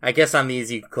I guess on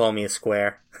these you could call me a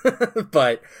square.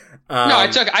 But no,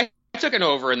 I took an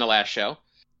over in the last show.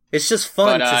 It's just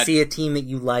fun to see a team that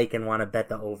you like and want to bet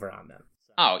the over on them.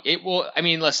 Oh, it will. I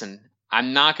mean, listen,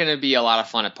 I'm not going to be a lot of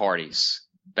fun at parties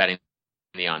betting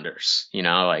the unders. You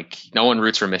know, like no one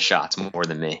roots for missed shots more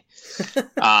than me.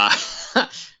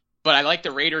 But I like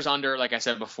the Raiders under, like I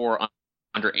said before,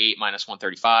 under 8 minus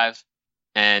 135,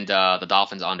 and the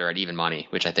Dolphins under at even money,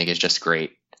 which I think is just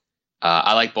great.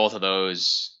 I like both of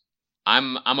those.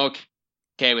 I'm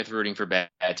okay with rooting for bad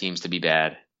teams to be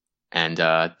bad, and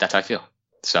that's how I feel.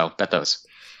 So bet those.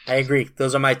 I agree.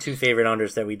 Those are my 2 favorite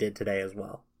unders that we did today as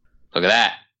well. Look at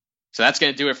that. So that's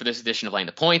going to do it for this edition of Laying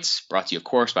the Points, brought to you, of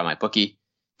course, by MyBookie.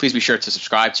 Please be sure to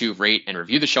subscribe to, rate, and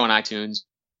review the show on iTunes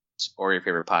or your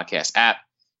favorite podcast app,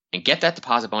 and get that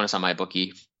deposit bonus on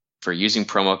MyBookie for using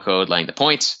promo code Laying the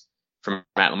Points. From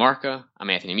Matt LaMarca,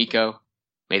 I'm Anthony Amico.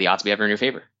 May the odds be ever in your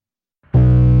favor.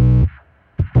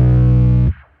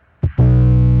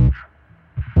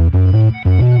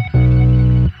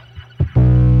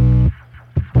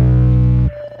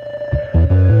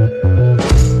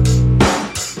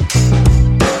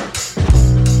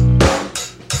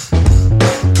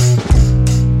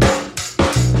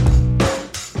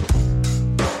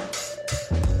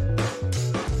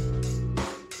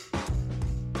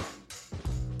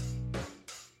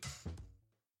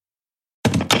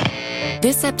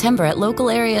 This September at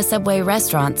local area Subway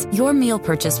restaurants, your meal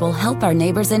purchase will help our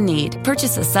neighbors in need.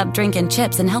 Purchase a sub, drink, and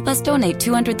chips and help us donate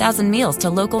 200,000 meals to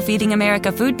local Feeding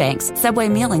America food banks. Subway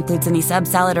meal includes any sub,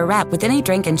 salad, or wrap with any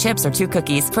drink and chips or 2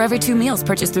 cookies. For every 2 meals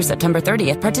purchased through September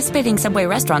 30th, participating Subway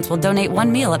restaurants will donate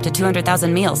 1 meal up to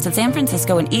 200,000 meals to San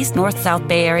Francisco and East, North, South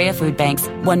Bay Area food banks.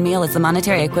 1 meal is the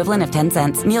monetary equivalent of 10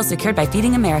 cents. Meals secured by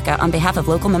Feeding America on behalf of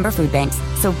local member food banks.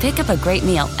 So pick up a great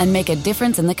meal and make a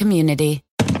difference in the community.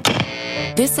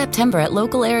 This September at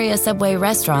local area Subway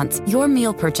restaurants, your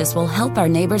meal purchase will help our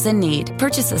neighbors in need.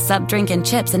 Purchase a sub, drink, and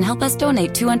chips and help us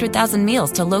donate 200,000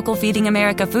 meals to local Feeding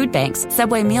America food banks.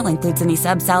 Subway meal includes any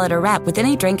sub, salad, or wrap with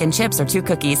any drink and chips or 2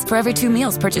 cookies. For every 2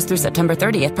 meals purchased through September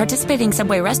 30th, participating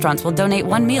Subway restaurants will donate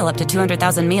 1 meal up to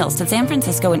 200,000 meals to San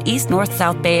Francisco and East, North,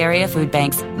 South Bay Area food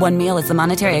banks. 1 meal is the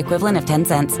monetary equivalent of 10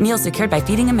 cents. Meals secured by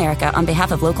Feeding America on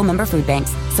behalf of local member food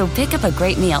banks. So pick up a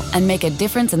great meal and make a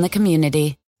difference in the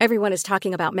community. Everyone is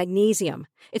talking about magnesium.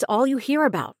 It's all you hear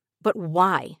about. But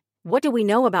why? What do we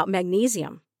know about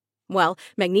magnesium? Well,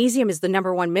 magnesium is the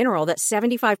 #1 mineral that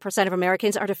 75% of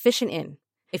Americans are deficient in.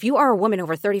 If you are a woman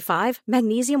over 35,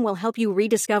 magnesium will help you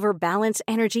rediscover balance,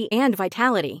 energy, and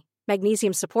vitality.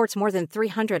 Magnesium supports more than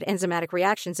 300 enzymatic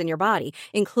reactions in your body,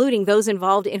 including those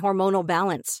involved in hormonal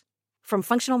balance. From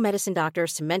functional medicine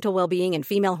doctors to mental well-being and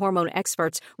female hormone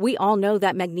experts, we all know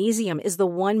that magnesium is the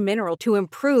one mineral to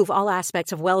improve all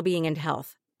aspects of well-being and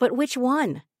health. But which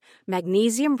one?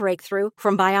 Magnesium Breakthrough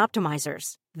from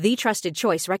Bioptimizers, the trusted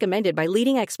choice recommended by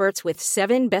leading experts with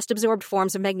 7 best-absorbed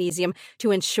forms of magnesium to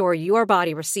ensure your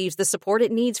body receives the support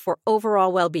it needs for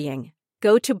overall well-being.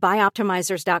 Go to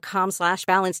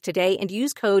bioptimizers.com/balance today and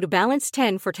use code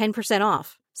BALANCE10 for 10%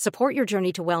 off. Support your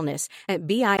journey to wellness at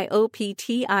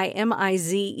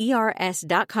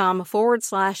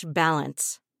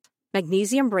bioptimizers.com/balance.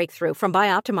 Magnesium Breakthrough from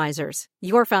Bioptimizers,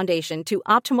 your foundation to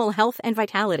optimal health and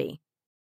vitality.